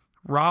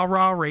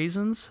 Rah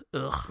raisins.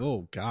 Ugh.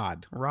 Oh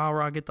God.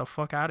 Rah, get the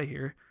fuck out of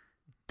here.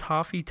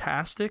 Toffee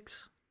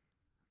Tastics.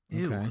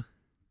 Ew. Okay.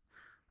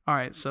 All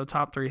right, so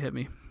top 3 hit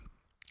me.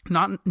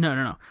 No.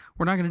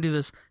 We're not going to do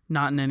this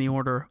not in any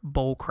order.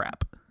 Bull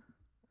crap.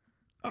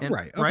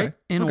 Right. Okay. Right?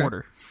 In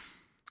order.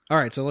 All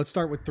right, so let's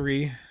start with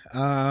 3.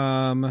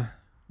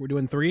 We're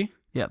doing 3?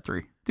 Yeah,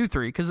 3. Do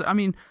 3, because, I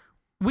mean,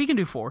 we can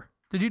do 4.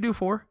 Did you do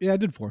 4? Yeah, I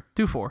did 4.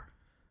 Do 4.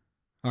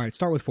 All right,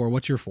 start with 4.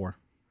 What's your 4?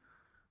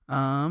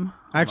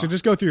 Actually,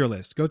 just go through your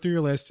list. Go through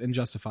your list and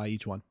justify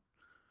each one.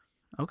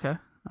 Okay.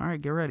 All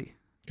right, get ready.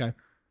 Okay.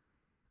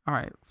 All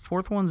right,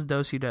 4th one's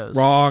Do-si-dos.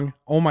 Wrong.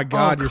 Oh my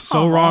God, you're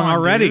so wrong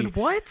already. Dude.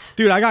 What?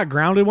 Dude, I got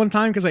grounded one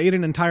time because I ate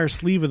an entire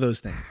sleeve of those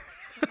things.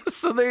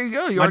 So there you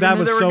go. My dad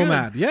was so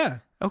mad. Yeah.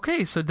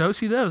 Okay, so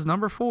Do-si-dos,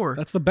 number 4.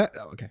 That's the best.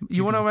 Okay.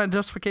 You want to know what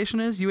justification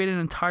is? You ate an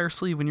entire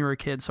sleeve when you were a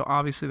kid, so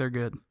obviously they're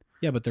good.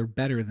 Yeah, but they're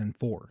better than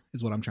 4,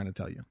 is what I'm trying to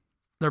tell you.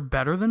 They're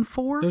better than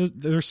 4?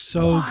 They're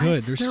so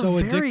good. They're so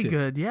addictive. Very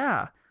good,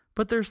 yeah.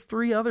 But there's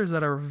 3 others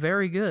that are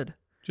very good.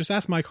 Just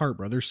ask Mike Hart,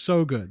 bro. They're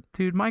so good.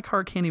 Dude, Mike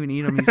Hart can't even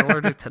eat them. He's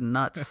allergic to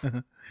nuts.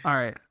 All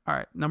right.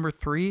 Number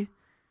 3,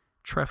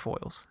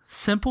 trefoils.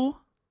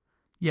 Simple,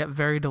 yet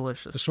very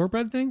delicious. The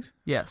shortbread things?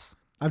 Yes.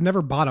 I've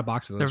never bought a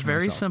box of those. They're for very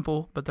myself.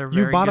 simple, but they're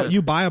very good.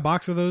 You buy a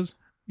box of those?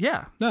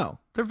 Yeah. No.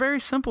 They're very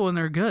simple and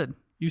they're good.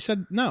 You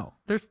said no.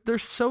 They're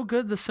so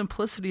good. The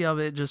simplicity of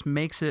it just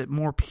makes it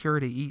more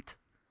pure to eat.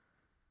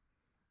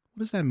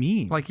 What does that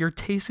mean? Like you're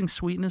tasting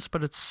sweetness,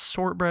 but it's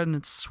shortbread and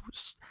it's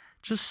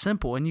just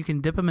simple, and you can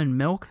dip them in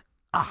milk.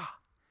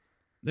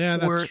 Yeah,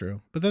 that's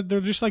true. But they're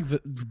just like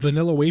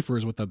vanilla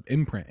wafers with an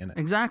imprint in it.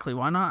 Exactly.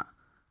 Why not?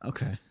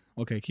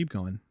 Okay, keep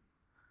going.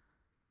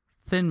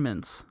 Thin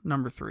Mints,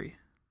 number 3.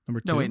 Number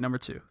 2? No, wait, number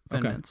 2.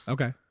 Thin Mints.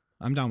 Okay,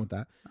 I'm down with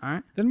that. All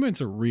right. Thin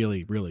Mints are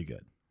really, really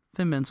good.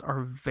 Thin Mints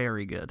are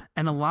very good.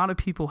 And a lot of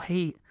people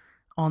hate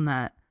on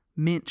that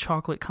mint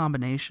chocolate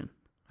combination.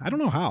 I don't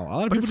know how. A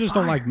lot of people just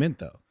don't like mint,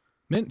 though.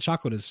 Mint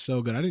chocolate is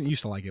so good. I didn't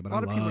used to like it, but I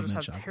love mint chocolate. A lot of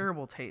people just have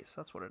terrible taste.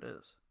 That's what it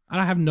is.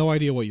 I have no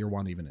idea what your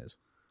one even is.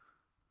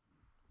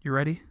 You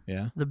ready?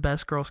 Yeah. The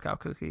best Girl Scout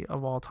cookie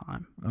of all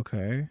time.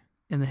 Okay.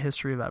 In the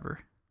history of ever.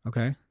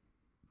 Okay.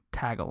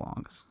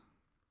 Tagalongs.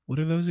 What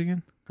are those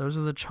again? Those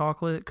are the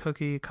chocolate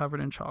cookie covered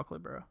in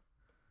chocolate, bro.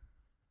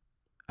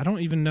 I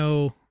don't even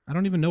know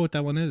what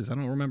that one is. I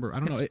don't remember. I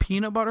don't know. It's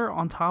peanut butter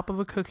on top of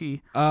a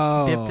cookie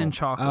dipped in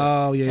chocolate.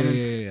 Oh, yeah, and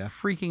yeah.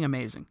 Freaking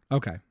amazing.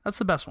 Okay. That's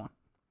the best one.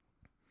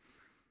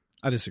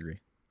 I disagree.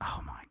 Oh,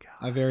 my God.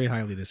 I very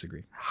highly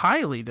disagree.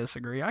 Highly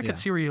disagree? I can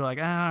see where you're like,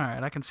 all right,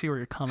 I can see where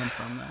you're coming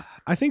from there.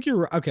 I think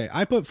you're... Okay,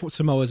 I put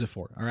Samoa's at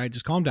 4. All right,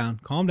 just calm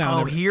down. Calm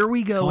down. Oh, here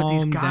we go with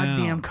these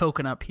goddamn down.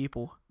 coconut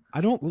people.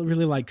 I don't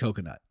really like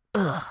coconut.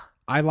 Ugh.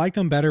 I liked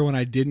them better when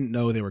I didn't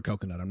know they were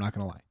coconut. I'm not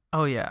going to lie.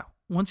 Oh, yeah.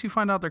 Once you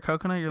find out they're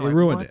coconut, you're like,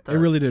 ruined what it. It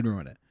really did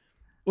ruin it.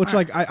 Which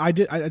like I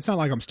did. It's not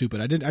like I'm stupid.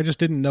 I just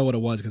didn't know what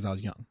it was because I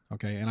was young.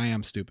 Okay, and I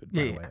am stupid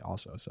by the way,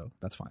 also. So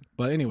that's fine.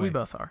 But anyway, We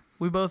both are.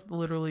 We both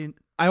literally.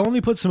 I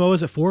only put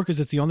Samoas at 4 because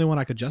it's the only one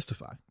I could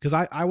justify. Because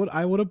I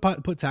would have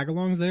put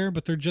tagalongs there,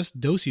 but they're just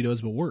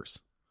Dositos, but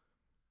worse.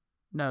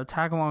 No,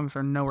 tagalongs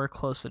are nowhere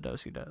close to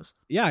Dositos.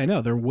 Yeah, I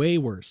know they're way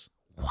worse.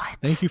 What?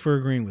 Thank you for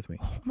agreeing with me.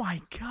 Oh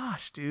my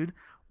gosh, dude!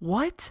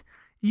 What?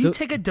 You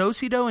take a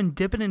Dosito and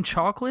dip it in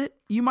chocolate?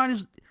 You might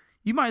as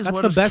well. That's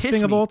the just best kiss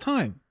thing of me. all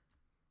time.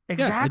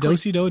 Exactly. Yeah, a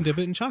Dosito and dip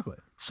it in chocolate.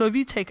 So if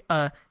you take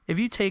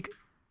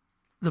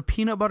the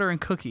peanut butter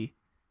and cookie,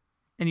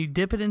 and you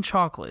dip it in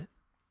chocolate,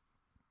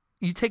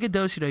 you take a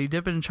Dosito, you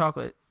dip it in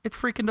chocolate. It's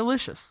freaking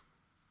delicious.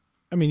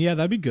 I mean, yeah,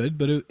 that'd be good,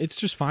 but it's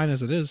just fine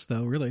as it is,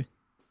 though. Really.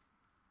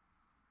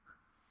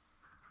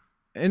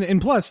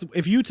 And plus,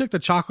 if you took the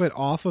chocolate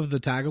off of the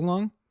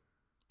tagalong,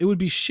 it would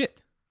be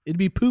shit. It'd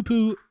be poo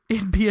poo.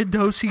 It'd be a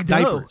Dosito.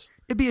 Diapers.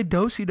 It'd be a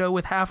Dosito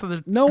with half of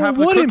the No, half it of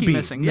the wouldn't cookie be.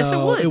 missing. No, Yes, it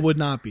would. It would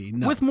not be.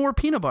 No. With more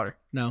peanut butter.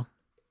 No.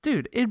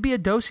 Dude, it'd be a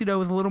Dosito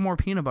with a little more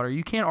peanut butter.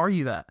 You can't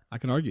argue that. I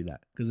can argue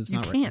that because it's You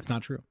not. can't. It's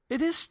not true.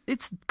 It is.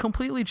 It's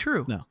completely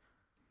true. No.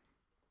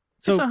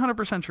 It's So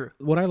 100% true.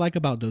 what I like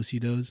about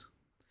Dositos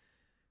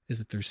is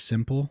that they're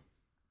simple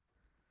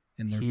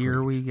and they're Here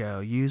great. we go.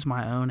 Use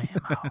my own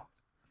ammo.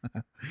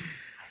 I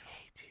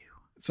hate you.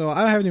 So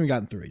I haven't even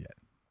gotten through it yet.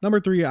 Number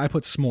 3, I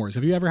put s'mores.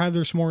 Have you ever had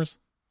their s'mores?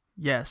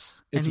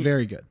 Yes. It's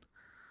very good.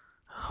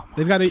 Oh my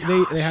They've got it.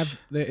 gosh. They have.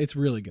 It's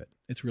really good.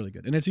 It's really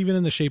good, and it's even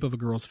in the shape of a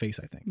girl's face.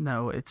 I think.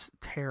 No, it's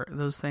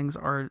Those things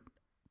are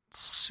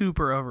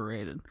super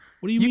overrated.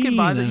 What do you You mean? can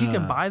buy you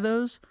can buy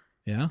those,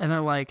 Yeah. and they're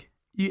like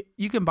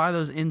you can buy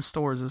those in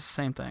stores. It's the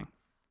same thing.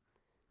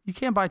 You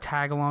can't buy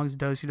tagalongs,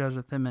 Dositos,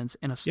 or Thin Mints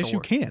in a store. Yes, you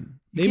can.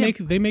 You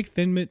They make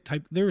Thin Mint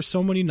type. There are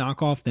so many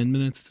knockoff Thin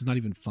Mints. It's not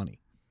even funny.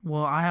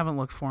 Well, I haven't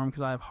looked for them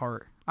because I have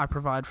heart. I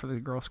provide for the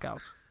Girl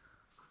Scouts.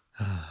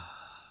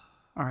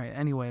 All right.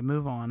 Anyway,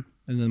 move on.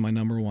 And then my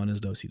number 1 is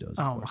Dositos.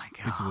 Of Oh course, my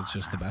god! because it's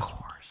just the Of best.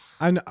 course.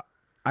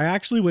 I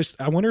actually wish.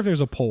 I wonder if there's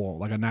a poll,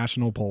 like a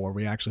national poll, where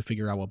we actually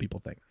figure out what people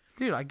think.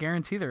 Dude, I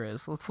guarantee there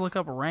is. Let's look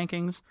up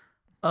rankings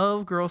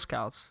of Girl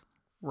Scouts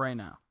right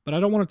now. But I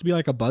don't want it to be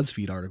like a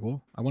BuzzFeed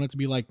article. I want it to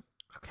be like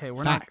Okay,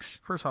 we're facts.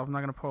 not. First off, I'm not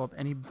going to pull up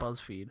any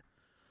BuzzFeed.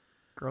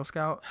 Girl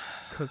Scout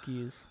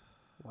cookies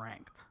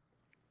ranked.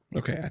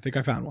 Okay, I think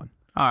I found one.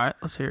 All right,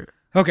 let's hear it.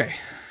 Okay,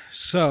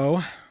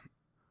 so,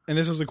 and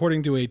this is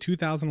according to a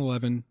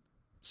 2011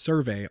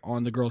 survey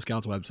on the Girl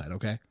Scouts website,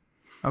 okay?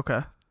 Okay,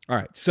 All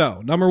right,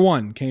 so number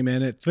 1 came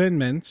in at Thin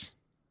Mints,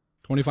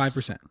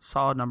 25%.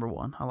 solid number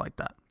 1. I like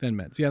that. Thin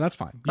Mints, yeah, that's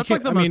fine. You That's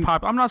like can't- the I most mean,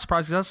 popular. I'm not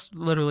surprised because that's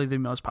literally the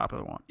most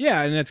popular one.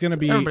 Yeah, and it's going to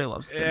be... Everybody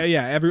loves Thin.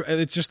 yeah,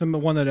 it's just the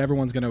one that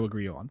everyone's going to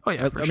agree on. Oh,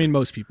 yeah, for I sure. mean,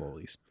 most people at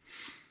least.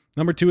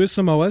 Number 2 is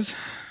Samoa's,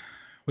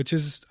 which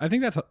is... I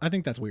think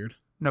that's weird.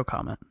 No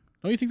comment.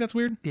 Don't you think that's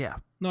weird? Yeah,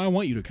 No, I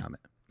want you to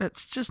comment.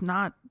 it's just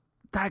not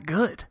that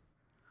good.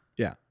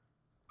 Yeah.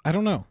 I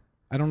don't know.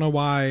 I don't know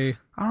why...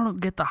 I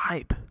don't get the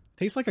hype.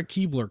 Tastes like a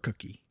Keebler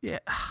cookie. Yeah,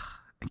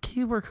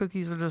 Keebler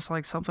cookies are just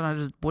like something I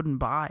just wouldn't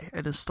buy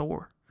at a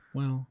store.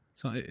 Well,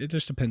 so it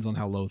just depends on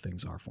how low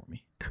things are for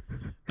me.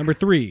 Number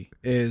 3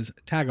 is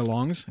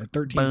Tagalongs at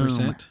 13%.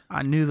 Boom.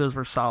 I knew those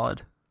were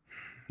solid.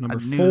 Number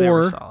I knew they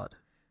were 4 solid.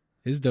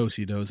 is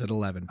Dositos at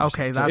 11%.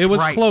 Okay, So that's it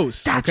was right.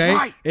 close. That's okay,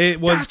 right. it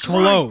was That's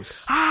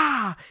close. Right.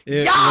 Ah,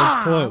 It yeah,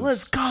 was close.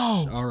 Let's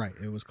go. All right,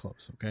 it was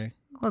close. Okay.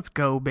 Let's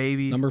go,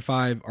 baby. Number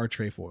 5 are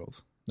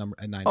trefoils. At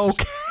 9%.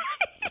 Okay,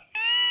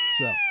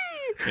 So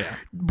yeah,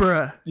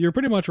 bruh. you're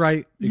pretty much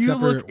right, You except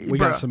for look- we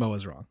got bruh.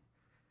 Samoa's wrong.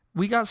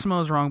 We got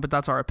Samoa's wrong, but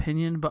that's our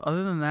opinion. But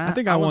other than that, I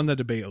think I won the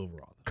debate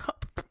overall. You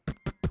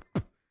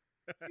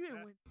didn't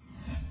win.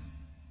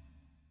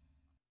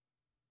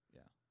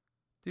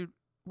 Dude,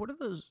 what are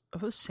those? Are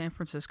those San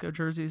Francisco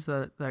jerseys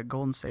that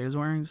Golden State is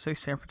wearing? Does it say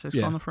San Francisco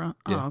Yeah. on the front?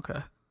 Yeah. Oh,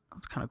 okay.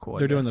 That's kind of cool. I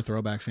They're doing guess. the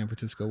throwback San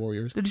Francisco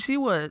Warriors. Did you see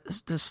what?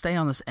 To stay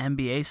on this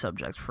NBA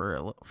subject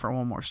for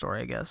one more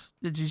story, I guess.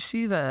 Did you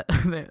see that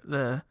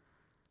the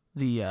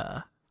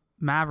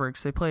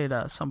Mavericks? They played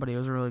somebody. It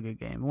was a really good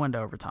game. It went to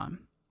overtime.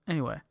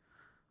 Anyway,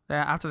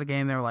 after the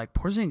game, they were like,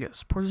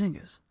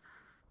 Porzingis.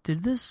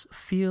 Did this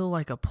feel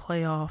like a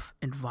playoff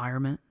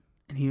environment?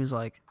 And he was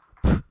like,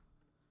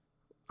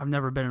 I've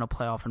never been in a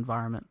playoff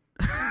environment.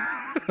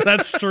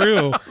 That's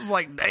true, I was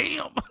like,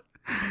 damn.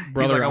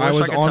 brother. like, I I wish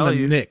was I could on tell the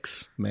you.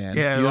 Knicks, man.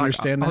 Yeah, Do you like,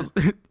 understand I that?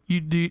 was-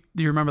 do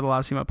you remember the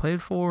last team I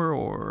played for?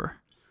 Or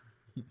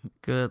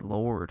good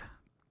lord,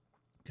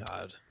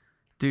 God,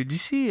 dude, did you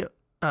see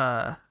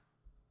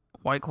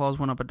White Claws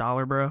went up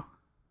 $1, bro?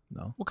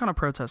 no, What kind of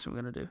protest are we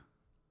gonna do,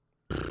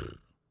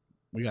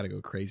 we got to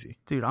go crazy.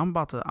 dude? I'm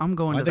going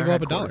Why'd to they their go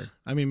up headquarters. $1?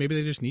 I mean, maybe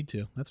they just need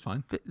to. That's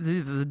fine.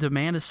 The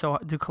demand is so.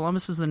 Dude,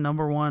 Columbus is the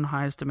number one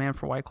highest demand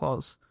for White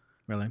Claws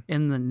Really?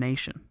 in the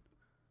nation.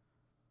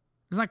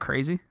 Isn't that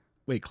crazy?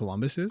 Wait,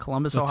 Columbus is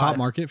Columbus, the Ohio. top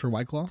market for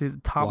White Claw. Dude,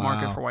 the top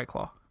market Wow. for White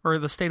Claw, or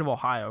the state of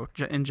Ohio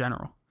in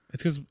general.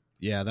 It's because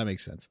that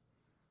makes sense.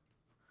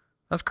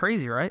 That's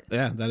crazy, right?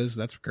 Yeah,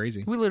 that's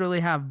crazy. We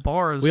literally have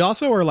bars. We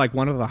also are like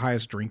one of the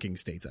highest drinking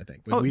states, I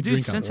think. We dude,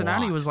 drink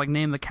Cincinnati a lot. was like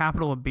named the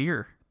capital of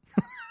beer.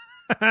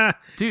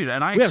 Dude,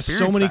 and we have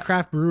so many that.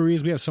 craft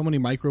breweries. We have so many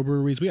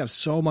microbreweries. We have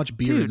so much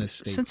beer in this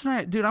state.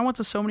 Cincinnati, dude, I went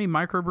to so many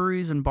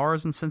microbreweries and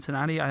bars in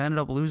Cincinnati. I ended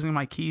up losing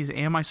my keys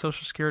and my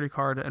social security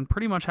card and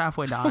pretty much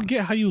halfway dying. I don't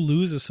get how you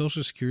lose a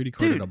social security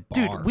card at a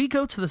bar. Dude, we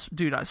go to this,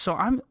 dude. So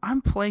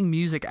I'm playing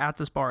music at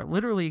this bar,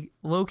 literally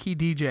low key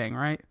DJing,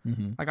 right?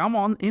 Mm-hmm. Like I'm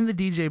in the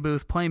DJ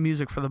booth playing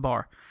music for the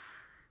bar.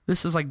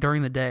 This is like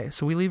during the day,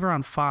 so we leave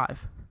around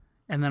 5.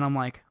 And then I'm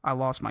like, I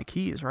lost my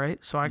keys,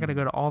 right? So I got to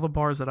go to all the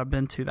bars that I've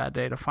been to that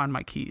day to find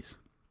my keys.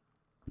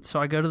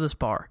 So I go to this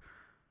bar,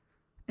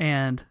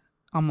 and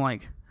I'm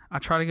like, I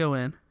try to go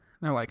in. And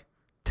they're like,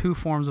 2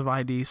 forms of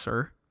ID,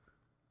 sir.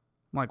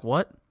 I'm like,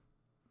 what?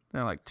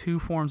 They're like, 2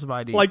 forms of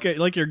ID. Like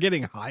you're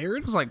getting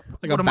hired? I was like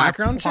a what am I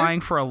background applying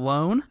for a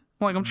loan?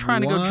 I'm like, I'm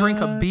trying to go drink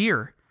a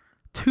beer.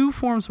 2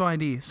 forms of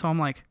ID. So I'm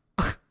like,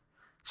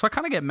 so I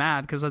kind of get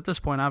mad because at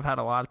this point I've had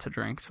a lot to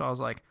drink. So I was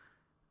like,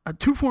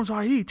 2 forms of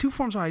ID, 2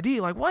 forms of ID.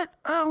 Like, what?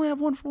 I only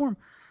have 1 form.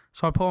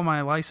 So I pull out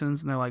my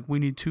license, and they're like, we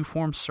need 2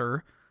 forms,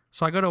 sir.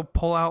 So I go to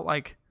pull out,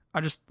 like,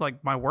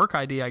 my work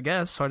ID, I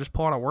guess. So I just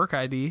pull out a work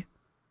ID,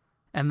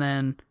 and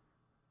then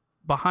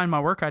behind my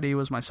work ID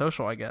was my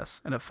social, I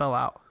guess, and it fell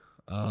out.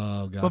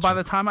 Oh, gotcha. But by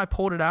the time I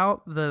pulled it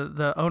out,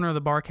 the owner of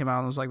the bar came out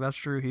and was like, that's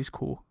Drew, he's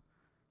cool.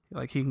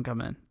 Like, he can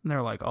come in. And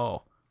they're like,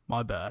 oh,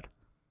 my bad.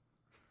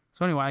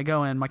 So anyway, I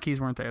go in. My keys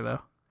weren't there,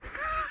 though.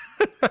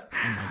 Oh, my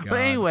God.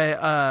 But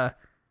anyway,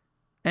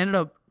 ended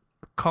up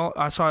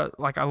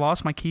I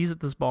lost my keys at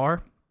this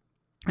bar,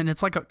 and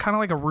it's like kind of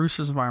like a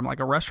Roosters environment, like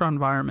a restaurant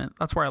environment.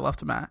 That's where I left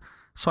them at.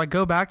 So I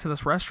go back to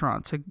this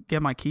restaurant to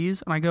get my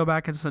keys, and I go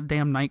back, it's a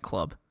damn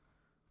nightclub.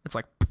 It's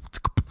like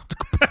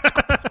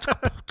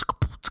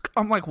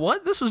I'm like,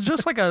 what? This was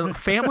just like a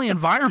family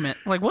environment.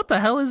 Like, what the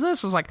hell is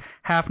this? It was like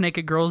half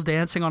naked girls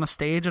dancing on a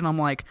stage, and I'm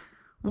like,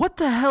 what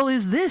the hell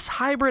is this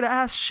hybrid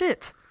ass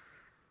shit?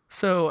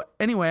 So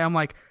anyway, I'm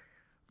like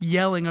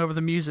yelling over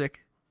the music.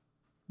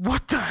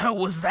 What the hell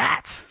was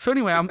that? So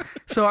anyway,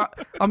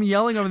 I'm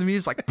yelling over the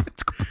music, like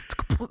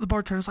the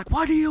bartender's like,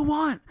 what do you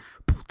want?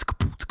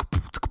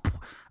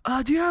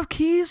 Do you have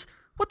keys?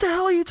 What the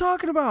hell are you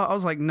talking about? I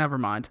was like, never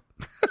mind.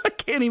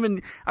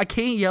 I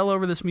can't yell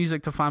over this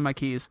music to find my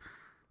keys.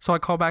 So I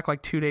call back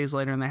like 2 days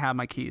later, and they have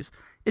my keys.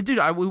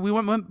 Dude, we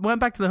went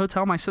back to the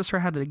hotel. My sister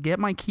had to get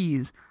my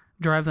keys,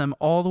 drive them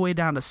all the way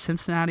down to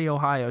Cincinnati,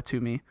 Ohio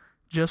to me,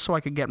 just so I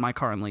could get my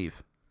car and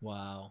leave.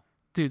 Wow.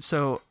 Dude,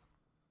 so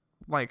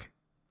like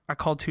I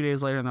called 2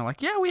 days later, and they're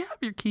like, yeah, we have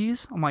your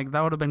keys. I'm like,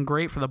 that would have been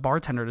great for the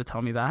bartender to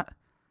tell me that.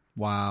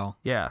 Wow.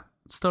 Yeah.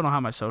 Still don't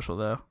have my social,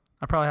 though.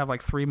 I probably have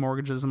like 3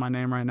 mortgages in my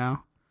name right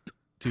now.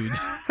 Dude.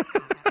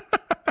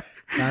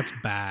 That's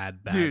bad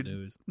Dude,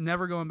 news.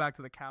 Never going back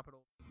to the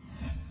capital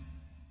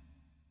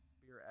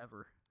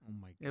ever. Oh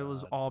my God. It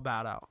was all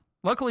bad out.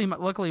 Luckily,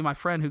 my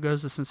friend who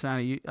goes to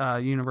Cincinnati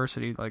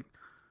University like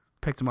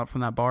picked him up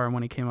from that bar, and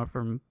when he came up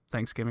from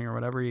Thanksgiving or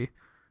whatever, he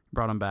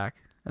brought him back.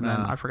 And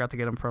then I forgot to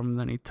get him from him.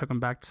 Then he took him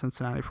back to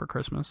Cincinnati for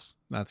Christmas.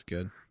 That's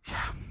good.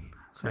 Yeah.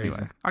 So Crazy.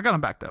 anyway, I got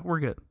him back though.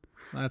 We're good.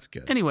 That's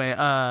good. Anyway,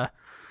 I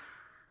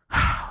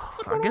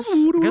guess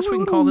we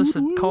can call this a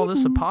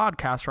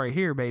podcast right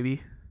here,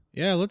 baby.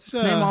 Yeah, let's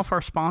name off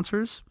our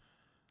sponsors.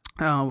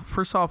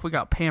 First off, we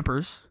got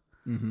Pampers.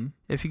 Mm-hmm.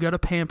 If you go to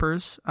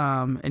Pampers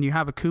and you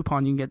have a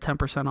coupon, you can get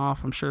 10%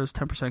 off. I'm sure there's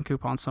 10%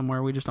 coupon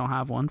somewhere. We just don't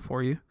have one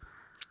for you.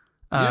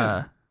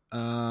 Yeah.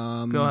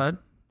 Go ahead.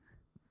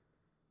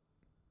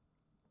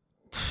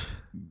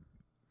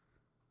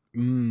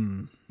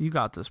 You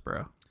got this,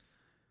 bro.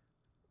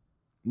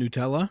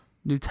 Nutella.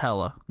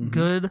 Mm-hmm.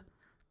 Good,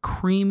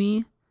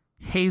 creamy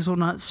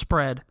hazelnut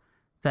spread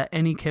that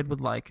any kid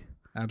would like.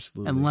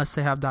 Absolutely. Unless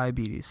they have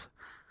diabetes.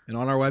 And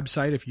on our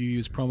website, if you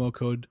use promo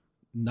code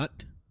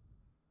NUT,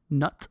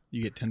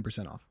 you get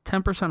 10% off.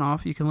 10%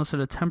 off. You can listen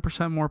to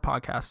 10% more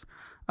podcasts.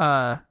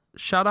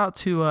 Shout out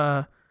to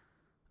I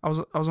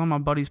was on my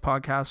buddy's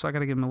podcast, so I got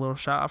to give him a little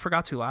shout. I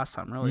forgot to last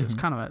time. Really, It was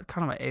kind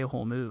of an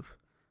a-hole move.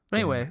 But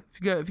anyway,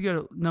 if you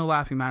go to No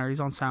Laughing Matter, he's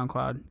on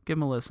SoundCloud. Give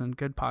him a listen.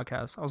 Good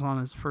podcast. I was on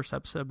his first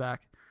episode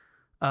back.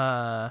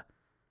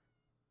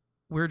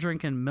 We're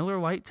drinking Miller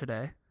Lite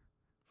today.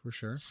 For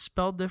sure.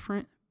 Spelled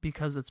different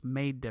because it's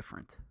made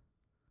different.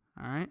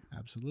 All right?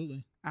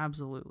 Absolutely.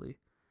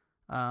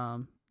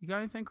 You got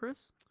anything,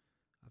 Chris?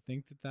 I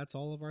think that's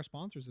all of our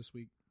sponsors this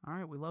week. All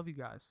right. We love you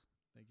guys.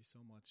 Thank you so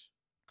much.